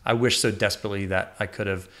gigs. I wish so desperately that I could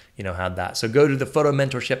have had that. So go to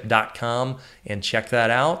thephotomentorship.com and check that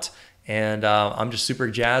out. And I'm just super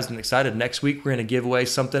jazzed and excited. Next week, we're going to give away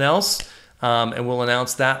something else. And we'll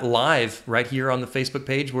announce that live right here on the Facebook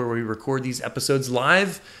page where we record these episodes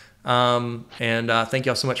live. And thank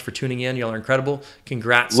y'all so much for tuning in. Y'all are incredible.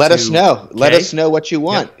 Congrats. Let us know. Kay. Let us know what you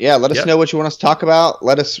want. Yep. Yeah, let us know what you want us to talk about.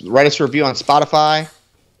 Write us a review on Spotify,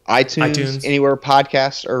 iTunes, anywhere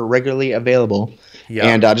podcasts are regularly available. Yep.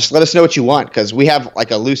 And just let us know what you want, because we have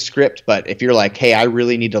like a loose script. But if you're like, hey, I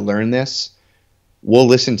really need to learn this, we'll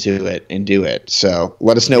listen to it and do it. So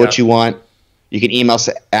let us know what you want. You can email us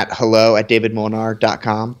at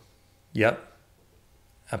hello@davidmolnar.com. Yep.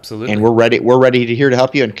 Absolutely. And we're ready to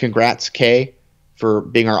help you. And congrats, Kay, for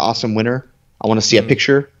being our awesome winner. I want to see a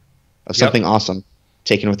picture of something awesome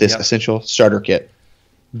taken with this essential starter kit.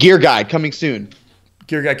 Gear guide coming soon.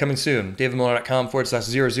 Gear guide coming soon.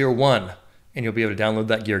 davidmolnar.com/001. And you'll be able to download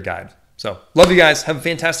that gear guide. So love you guys. Have a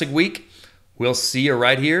fantastic week. We'll see you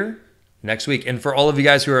right here next week. And for all of you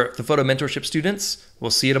guys who are the photo mentorship students,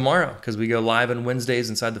 we'll see you tomorrow, because we go live on Wednesdays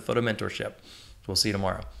inside the photo mentorship. We'll see you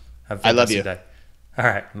tomorrow. Have a fantastic day. All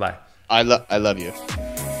right. Bye. I love you.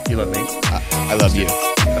 You love me? I love you.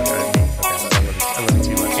 I love you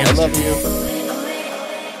too much. I love you.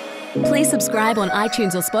 Please subscribe on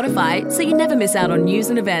iTunes or Spotify so you never miss out on news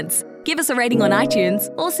and events. Give us a rating on iTunes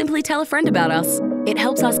or simply tell a friend about us. It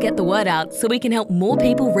helps us get the word out so we can help more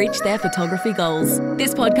people reach their photography goals.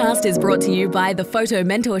 This podcast is brought to you by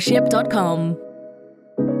thephotomentorship.com.